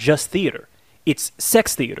 It's not just theater. It's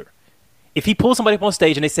sex theater. If he pulled somebody up on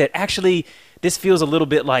stage and they said, actually, this feels a little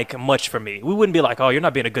bit like much for me, we wouldn't be like, oh, you're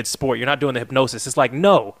not being a good sport. You're not doing the hypnosis. It's like,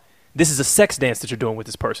 no, this is a sex dance that you're doing with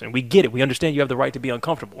this person. We get it. We understand you have the right to be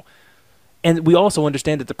uncomfortable. And we also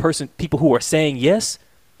understand that people who are saying yes,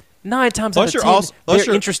 9 times out of 10,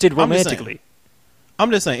 they're interested I'm just saying. romantically. I'm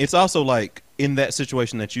just saying, it's also like in that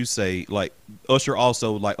situation that you say, like Usher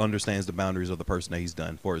also like understands the boundaries of the person that he's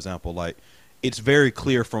done. For example, like it's very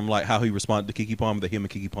clear from like how he responded to Keke Palmer that him and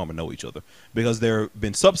Keke Palmer know each other, because there have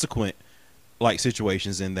been subsequent like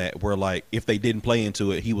situations in that where like if they didn't play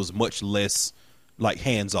into it, he was much less like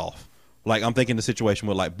hands off. Like I'm thinking the situation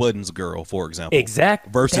with like Budden's girl, for example.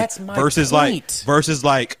 Exactly. Versus versus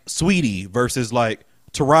like Sweetie versus like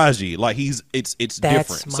Taraji. Like it's different.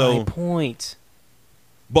 That's my point.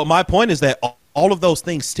 But my point is that all of those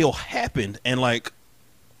things still happened, and like,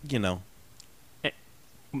 you know.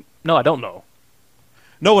 No, I don't know.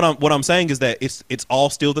 No, what I'm saying is that it's all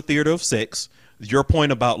still the theater of sex. Your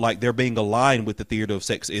point about like there being a line with the theater of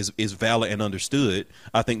sex is valid and understood.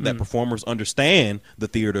 I think that performers understand the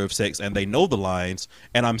theater of sex and they know the lines,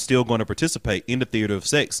 and I'm still going to participate in the theater of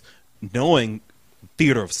sex, knowing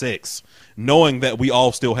that we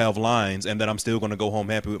all still have lines, and that I'm still going to go home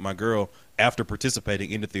happy with my girl after participating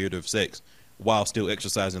in the theater of sex while still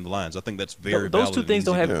exercising the lines. I think that's very those valid two things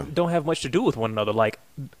don't have much to do with one another. Like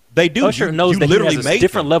they do. Usher knows that literally he has a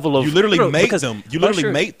different level of. You literally make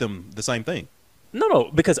Usher, make them the same thing. No,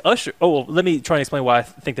 because Usher. Oh, well, let me try and explain why I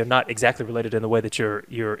think they're not exactly related in the way that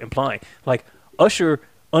you're implying. Like Usher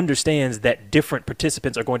understands that different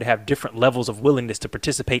participants are going to have different levels of willingness to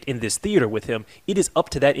participate in this theater with him. It is up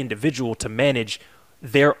to that individual to manage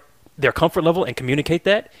their comfort level and communicate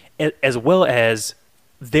that, as well as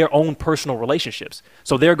their own personal relationships.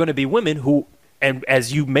 So there are going to be women who, and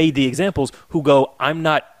as you made the examples, who go, I'm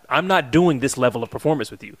not doing this level of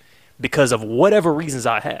performance with you because of whatever reasons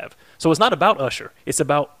I have. So it's not about Usher. It's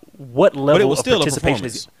about what level of participation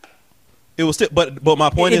is. It was still, but my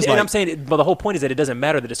point is, and I'm saying, but the whole point is that it doesn't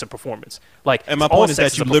matter that it's a performance. Like, and my point is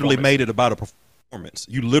that you literally made it about a performance.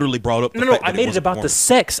 You literally brought up. No, I made it about the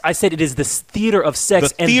sex. I said it is the theater of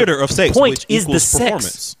sex. The theater of sex, point is the performance.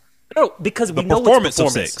 Sex. No, because we know performance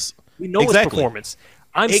it's performance. Of sex. We know it's performance.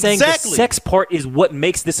 I'm saying the sex part is what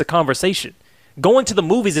makes this a conversation. Going to the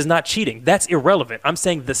movies is not cheating. That's irrelevant. I'm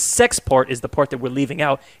saying the sex part is the part that we're leaving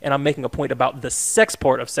out, and I'm making a point about the sex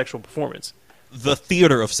part of sexual performance. The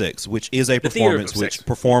theater of sex, which is a performance which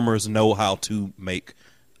performers know how to make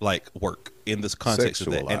like work in this context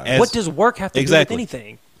of that. And what does work have to do with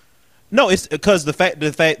anything? No, it's because the fact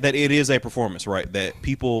that it is a performance, right? That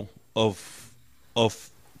people of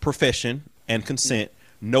profession and consent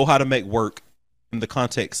know how to make work in the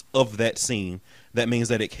context of that scene. That means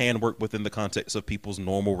that it can work within the context of people's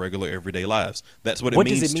normal, regular, everyday lives. That's what it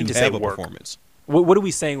means to have a performance. What are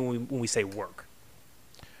we saying when we say work?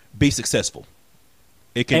 Be successful.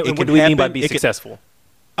 It can. What do we mean by be successful?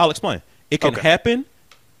 I'll explain. It can happen,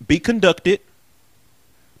 be conducted.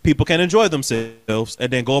 People can enjoy themselves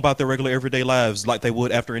and then go about their regular, everyday lives like they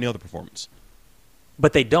would after any other performance.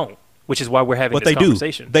 But they don't, which is why we're having this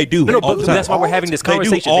conversation. They do. No, but that's why we're having this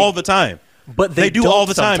conversation. They do all the time. But they do all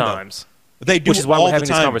the time sometimes. They do, which is why we're having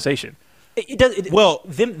this conversation.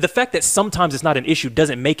 The fact that sometimes it's not an issue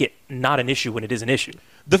doesn't make it not an issue when it is an issue.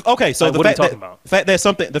 The fact that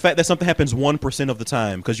something happens 1% of the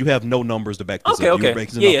time, because you have no numbers to back this up. Okay.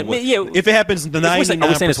 If it happens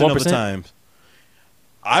 99% of the time,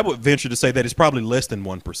 I would venture to say that it's probably less than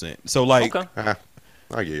 1%. So like, I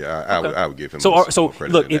would give him. So more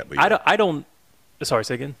credit look, than that, I don't. Sorry,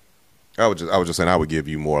 say again. I was just saying I would give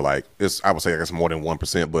you more like it's. I would say I guess more than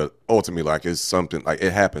 1%, but ultimately like it's something like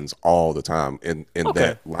it happens all the time in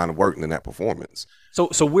that line of work and in that performance.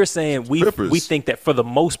 So we're saying we think that for the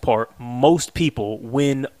most part, most people,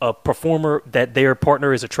 when a performer that their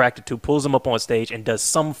partner is attracted to pulls them up on stage and does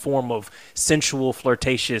some form of sensual,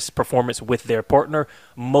 flirtatious performance with their partner,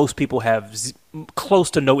 most people have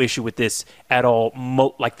close to no issue with this at all.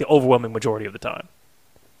 Like the overwhelming majority of the time.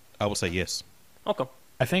 I would say yes. Okay.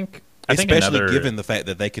 I think especially given the fact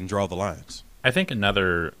that they can draw the lines. I think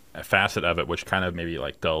another facet of it, which kind of maybe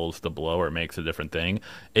like dulls the blow or makes a different thing,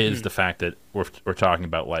 is the fact that we're talking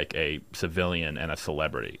about like a civilian and a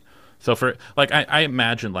celebrity. So for like, I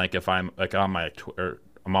imagine like if I'm like I'm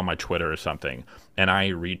on my Twitter or something, and I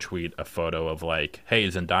retweet a photo of like, hey,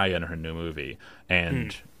 Zendaya in her new movie,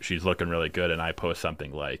 and she's looking really good, and I post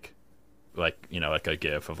something like like a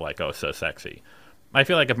gif of like, oh, so sexy. I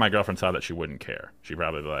feel like if my girlfriend saw that, she wouldn't care. She'd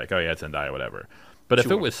probably be like, oh, yeah, it's Zendaya, whatever. But if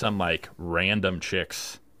it was some, like, random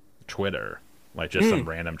chick's Twitter, like just some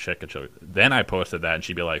random chick, then I posted that, and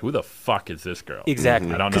she'd be like, who the fuck is this girl?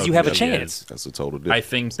 Exactly. I don't know. Because you have a chance. That's a total difference. I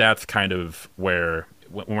think that's kind of where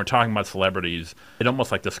when we're talking about celebrities, it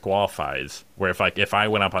almost like disqualifies. Where if I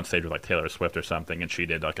went up on stage with like Taylor Swift or something and she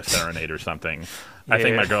did like a serenade or something, I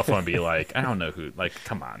think my girlfriend would be like, I don't know who. Like,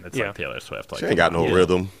 come on, it's like Taylor Swift. Like, she ain't got no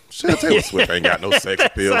rhythm. Shit, Taylor Swift ain't got no sex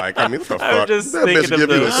appeal. Like, I mean, what the fuck? just That bitch thinking give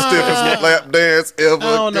of you the stiffest lap dance ever.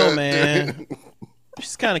 I don't know, man.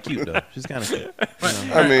 She's kind of cute though. She's kind of cute.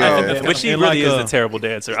 I mean, but she and really like, is a terrible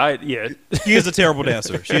dancer. She is a terrible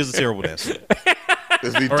dancer. She is a terrible dancer.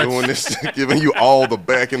 is he doing this shit, giving you all the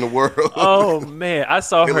back in the world? Oh man, I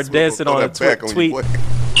saw her dancing on a tweet.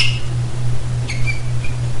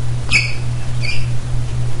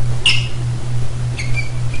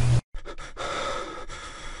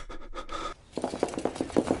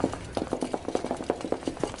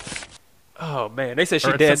 Oh man, they said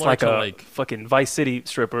she danced like a fucking Vice City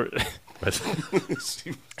stripper.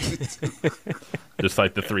 Just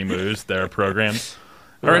like the 3 moves, they're programmed.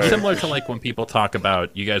 Or it's similar to like when people talk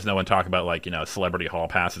about, you guys know when talk about like, celebrity hall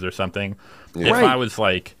passes or something. Yeah. If I was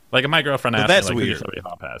like if my girlfriend asked me like, who's your celebrity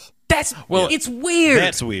hall pass? It's weird.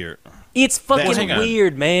 That's weird. It's fucking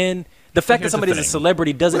weird, man. The fact that somebody's a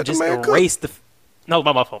celebrity doesn't just erase the... No,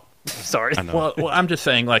 my fault. Sorry. Well, I'm just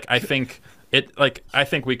saying, like, I think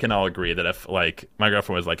we can all agree that if like my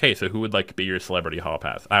girlfriend was like, hey, so who would like be your celebrity hall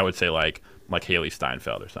pass? I would say like Haley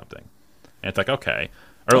Steinfeld or something. And it's like, okay.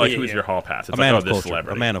 Or like, who's your hall pass? It's a man like, of culture.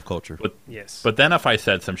 Celebrity. A man of culture. But, but then if I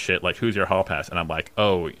said some shit like, who's your hall pass? And I'm like,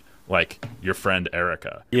 oh, like your friend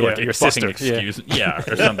Erica. Yeah, like, your sister. Or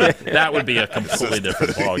something. That would be a completely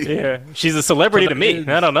different ballgame. Yeah, she's a celebrity to me.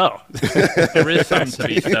 I don't know. There is something to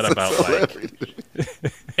be said about like...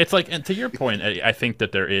 It's like, and to your point, I think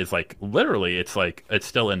that there is like, literally, it's like, it's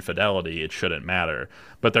still infidelity. It shouldn't matter.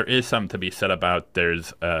 But there is something to be said about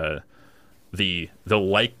there's the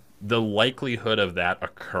likelihood of that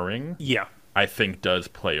occurring. Yeah. I think does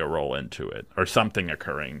play a role into it, or something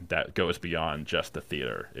occurring that goes beyond just the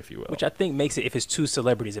theater, if you will. Which I think makes it, if it's 2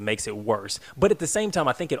 celebrities, it makes it worse. But at the same time,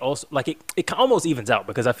 I think it also, like, it almost evens out,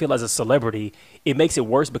 because I feel as a celebrity, it makes it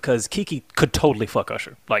worse because Kiki could totally fuck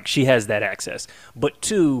Usher. Like, she has that access. But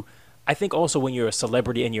 2, I think also when you're a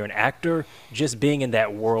celebrity and you're an actor, just being in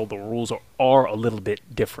that world, the rules are a little bit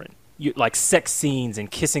different. Like sex scenes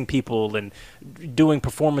and kissing people and doing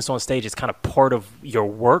performance on stage is kind of part of your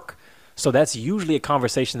work. So that's usually a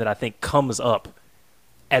conversation that I think comes up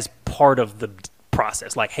as part of the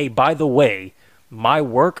process. Like, hey, by the way, my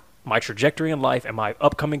work, my trajectory in life, and my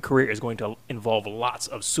upcoming career is going to involve lots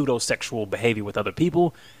of pseudo-sexual behavior with other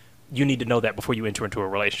people. You need to know that before you enter into a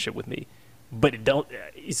relationship with me. But it don't.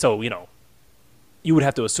 So, you would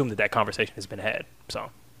have to assume that conversation has been had.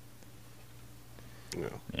 So.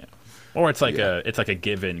 Yeah. Or it's like a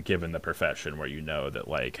given the profession where you know that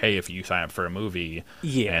like, hey, if you sign up for a movie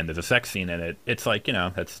and there's a sex scene in it, it's like,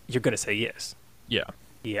 that's you're gonna say yes. Yeah.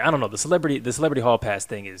 Yeah, I don't know. The celebrity hall pass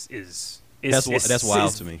thing is that's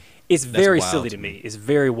wild to me. It's very silly to me. It's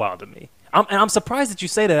very wild to me. I'm surprised that you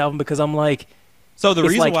say that, Alvin, because I'm like, so the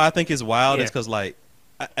reason why I think it's wild is because like,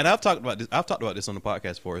 and I've talked about this on the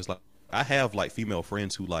podcast before. Is like, I have like female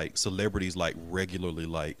friends who like celebrities like regularly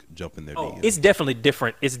like jump in their DMs. It's definitely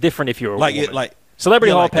different. It's different if you're a woman.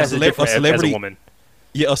 Celebrity hall pass is different as a woman.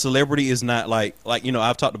 Yeah, a celebrity is not like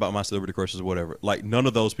I've talked about my celebrity crushes or whatever. Like none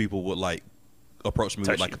of those people would like approach me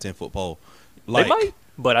with like a 10-foot pole. Like, they might,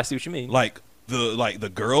 but I see what you mean. Like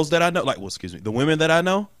the girls that I know, the women that I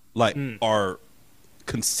know, like are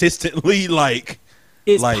consistently like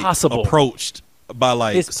possible approached by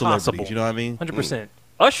like it's celebrities. Possible. You know what I mean? 100%.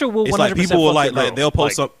 Usher will. It's 100% like people will like they'll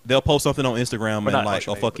post they'll post something on Instagram and like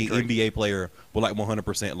Usher, a fucking NBA player will like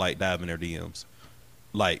 100% like dive in their DMs.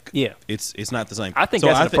 Like it's not the same. I think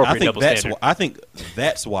that's an appropriate double standard. I think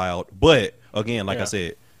that's wild. But again, like I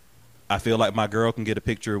said, I feel like my girl can get a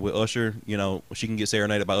picture with Usher. She can get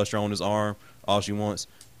serenaded by Usher on his arm all she wants.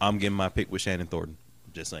 I'm getting my pic with Shannon Thornton.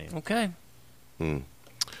 Just saying. Okay.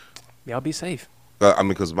 Y'all be safe. I mean,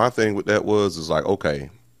 because my thing with that is like,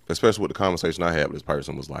 okay. Especially with the conversation I had with this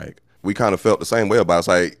person was like, we kind of felt the same way about it. It's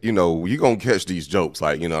like, you're going to catch these jokes.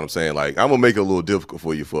 Like, you know what I'm saying? Like, I'm going to make it a little difficult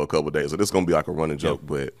for you for a couple of days. So this is going to be like a running joke.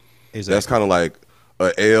 But that's kind of like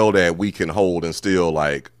an L that we can hold and still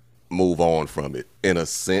like move on from it in a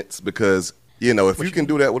sense. Because, if you can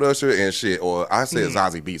do that with Usher and shit, or I said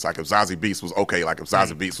Zazie Beetz. Like if Zazie Beetz was okay, like if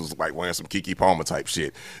Zazie Beetz was like wearing some Keke Palmer type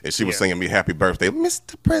shit and she was singing me happy birthday,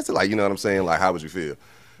 Mr. President. Like, you know what I'm saying? Like, how would you feel?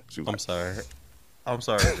 I'm sorry,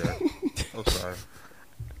 Jack. I'm sorry.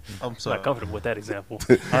 I'm not comfortable with that example.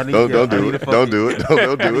 Don't do it. Don't do it. Don't do it.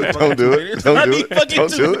 Don't do it. Don't do it.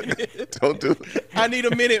 Don't do it. Don't do it. I need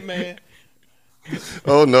a minute, man.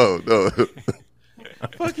 Oh no.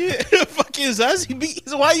 Fucking Zazie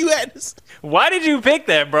Beetz. Why you at this? Why did you pick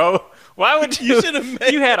that, bro? Why would you? You should have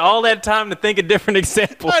made. You had all that time to think of different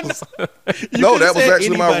examples. No, that was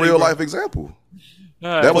actually my real life example.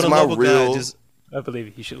 That was my real. I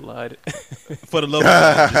believe you should have lied. For the love of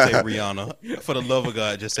God, just say Rihanna. For the love of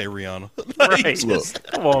God, just say Rihanna. Like, Right. Look.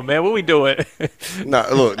 Come on, man. What we doing?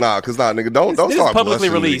 Nigga, don't This is start publicly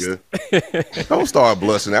blushing, released. nigga. Don't start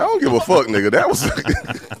blushing. I don't give a fuck, nigga. That was.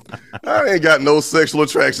 I ain't got no sexual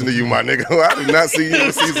attraction to you, my nigga. I did not see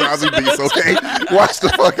you see Zazie Beetz. Okay, watch the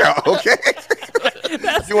fuck out. Okay.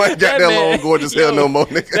 You ain't got that man- long gorgeous hair no more,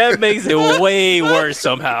 nigga. That makes it way worse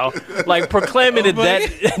somehow. Like proclaiming it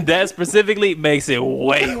that specifically makes it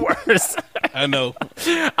way worse. I know.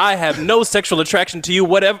 I have no sexual attraction to you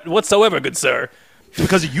whatsoever, good sir.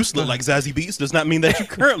 Because you used to look like Zazie Beetz does not mean that you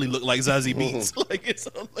currently look like Zazie Beetz. Like, it's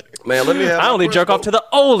hilarious. Man, let me have. I my only crush, jerk off bro. to the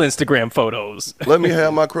old Instagram photos. Let me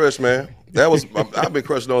have my crush, man. That was I've been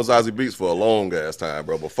crushing on Zazie Beetz for a long ass time,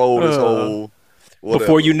 bro. Before this whole whatever,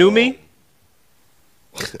 Before you knew me?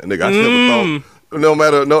 nigga, I never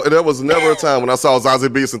thought. There was never a time when I saw Zazie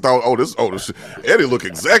Beetz and thought, this Eddie look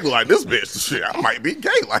exactly like this bitch. Shit, I might be gay.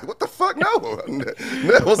 Like, what the fuck? No,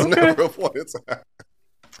 that was never a point in time.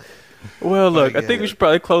 Well, look, I think we should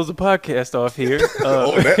probably close the podcast off here.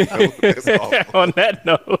 On that note, it's awful. On that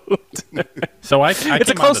note, So I it's a came on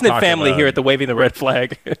to close knit talk family about- here at the Waving the Red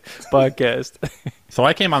Flag podcast. So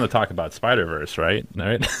I came on to talk about Spider-Verse, right?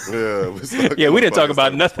 Right? Yeah, we didn't talk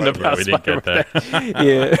about nothing about We didn't get there.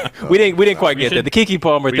 Yeah, we didn't quite get there. should- The Kiki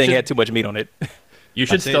Palmer we thing should- had too much meat on it. You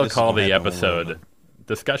should I'd say still this call is gonna the happen episode one.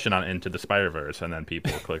 discussion on Into the Spider-Verse, and then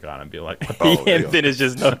people will click on it and be like, what the And then it's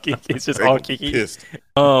just no Kiki. It's just They all gonna be Kiki. pissed.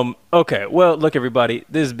 Okay, well, look, everybody.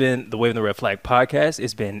 This has been the Waving the Red Flag podcast.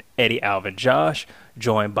 It's been Eddie, Alvin, Josh,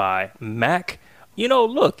 joined by Mac. You know,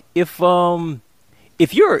 look, if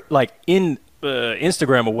you're like in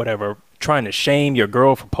Instagram or whatever, trying to shame your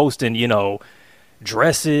girl for posting,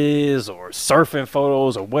 dresses or surfing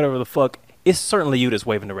photos or whatever the fuck, it's certainly you that's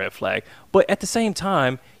waving the red flag. But at the same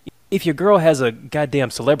time, if your girl has a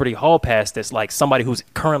goddamn celebrity hall pass that's like somebody who's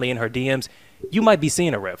currently in her DMs, you might be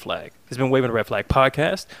seeing a red flag. It's been Waving the Red Flag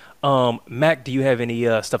podcast. Mac, do you have any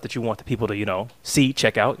stuff that you want the people to, see,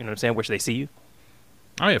 check out? You know what I'm saying? Where should they see you?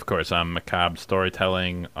 Oh, yeah, of course. Macabre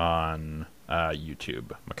Storytelling on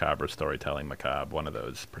YouTube. Macabre Storytelling, Macabre, one of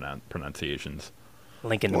those pronunciations.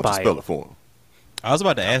 Link in the Why don't you spell bio. it for him? I was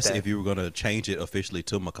about to ask that. if you were going to change it officially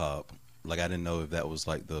to Macabre. Like, I didn't know if that was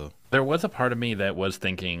like the. There was a part of me that was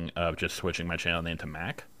thinking of just switching my channel name to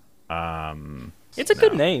Mac. It's a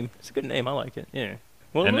good name. It's a good name. I like it. Yeah.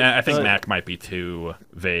 Well, And look, I think Mac might be too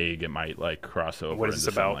vague. It might cross over What is this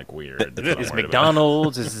into something about? like weird. That's what I'm is worried about.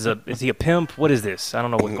 McDonald's? Is he a pimp? What is this? I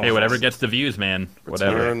don't know what's going Hey, on. whatever gets the views, man.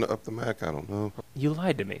 Whatever. Turn up the Mac. I don't know. You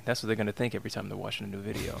lied to me. That's what they're going to think every time they're watching a new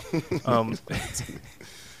video.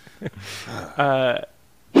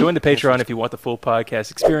 Join the Patreon if you want the full podcast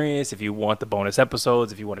experience, if you want the bonus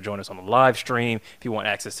episodes, if you want to join us on the live stream, if you want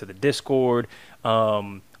access to the Discord.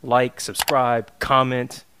 Like, subscribe,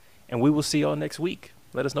 comment, and we will see y'all next week.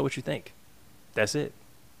 Let us know what you think. That's it.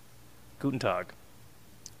 Guten Tag.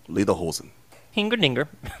 Lederhosen. Hinger dinger.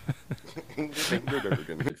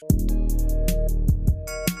 Dinger.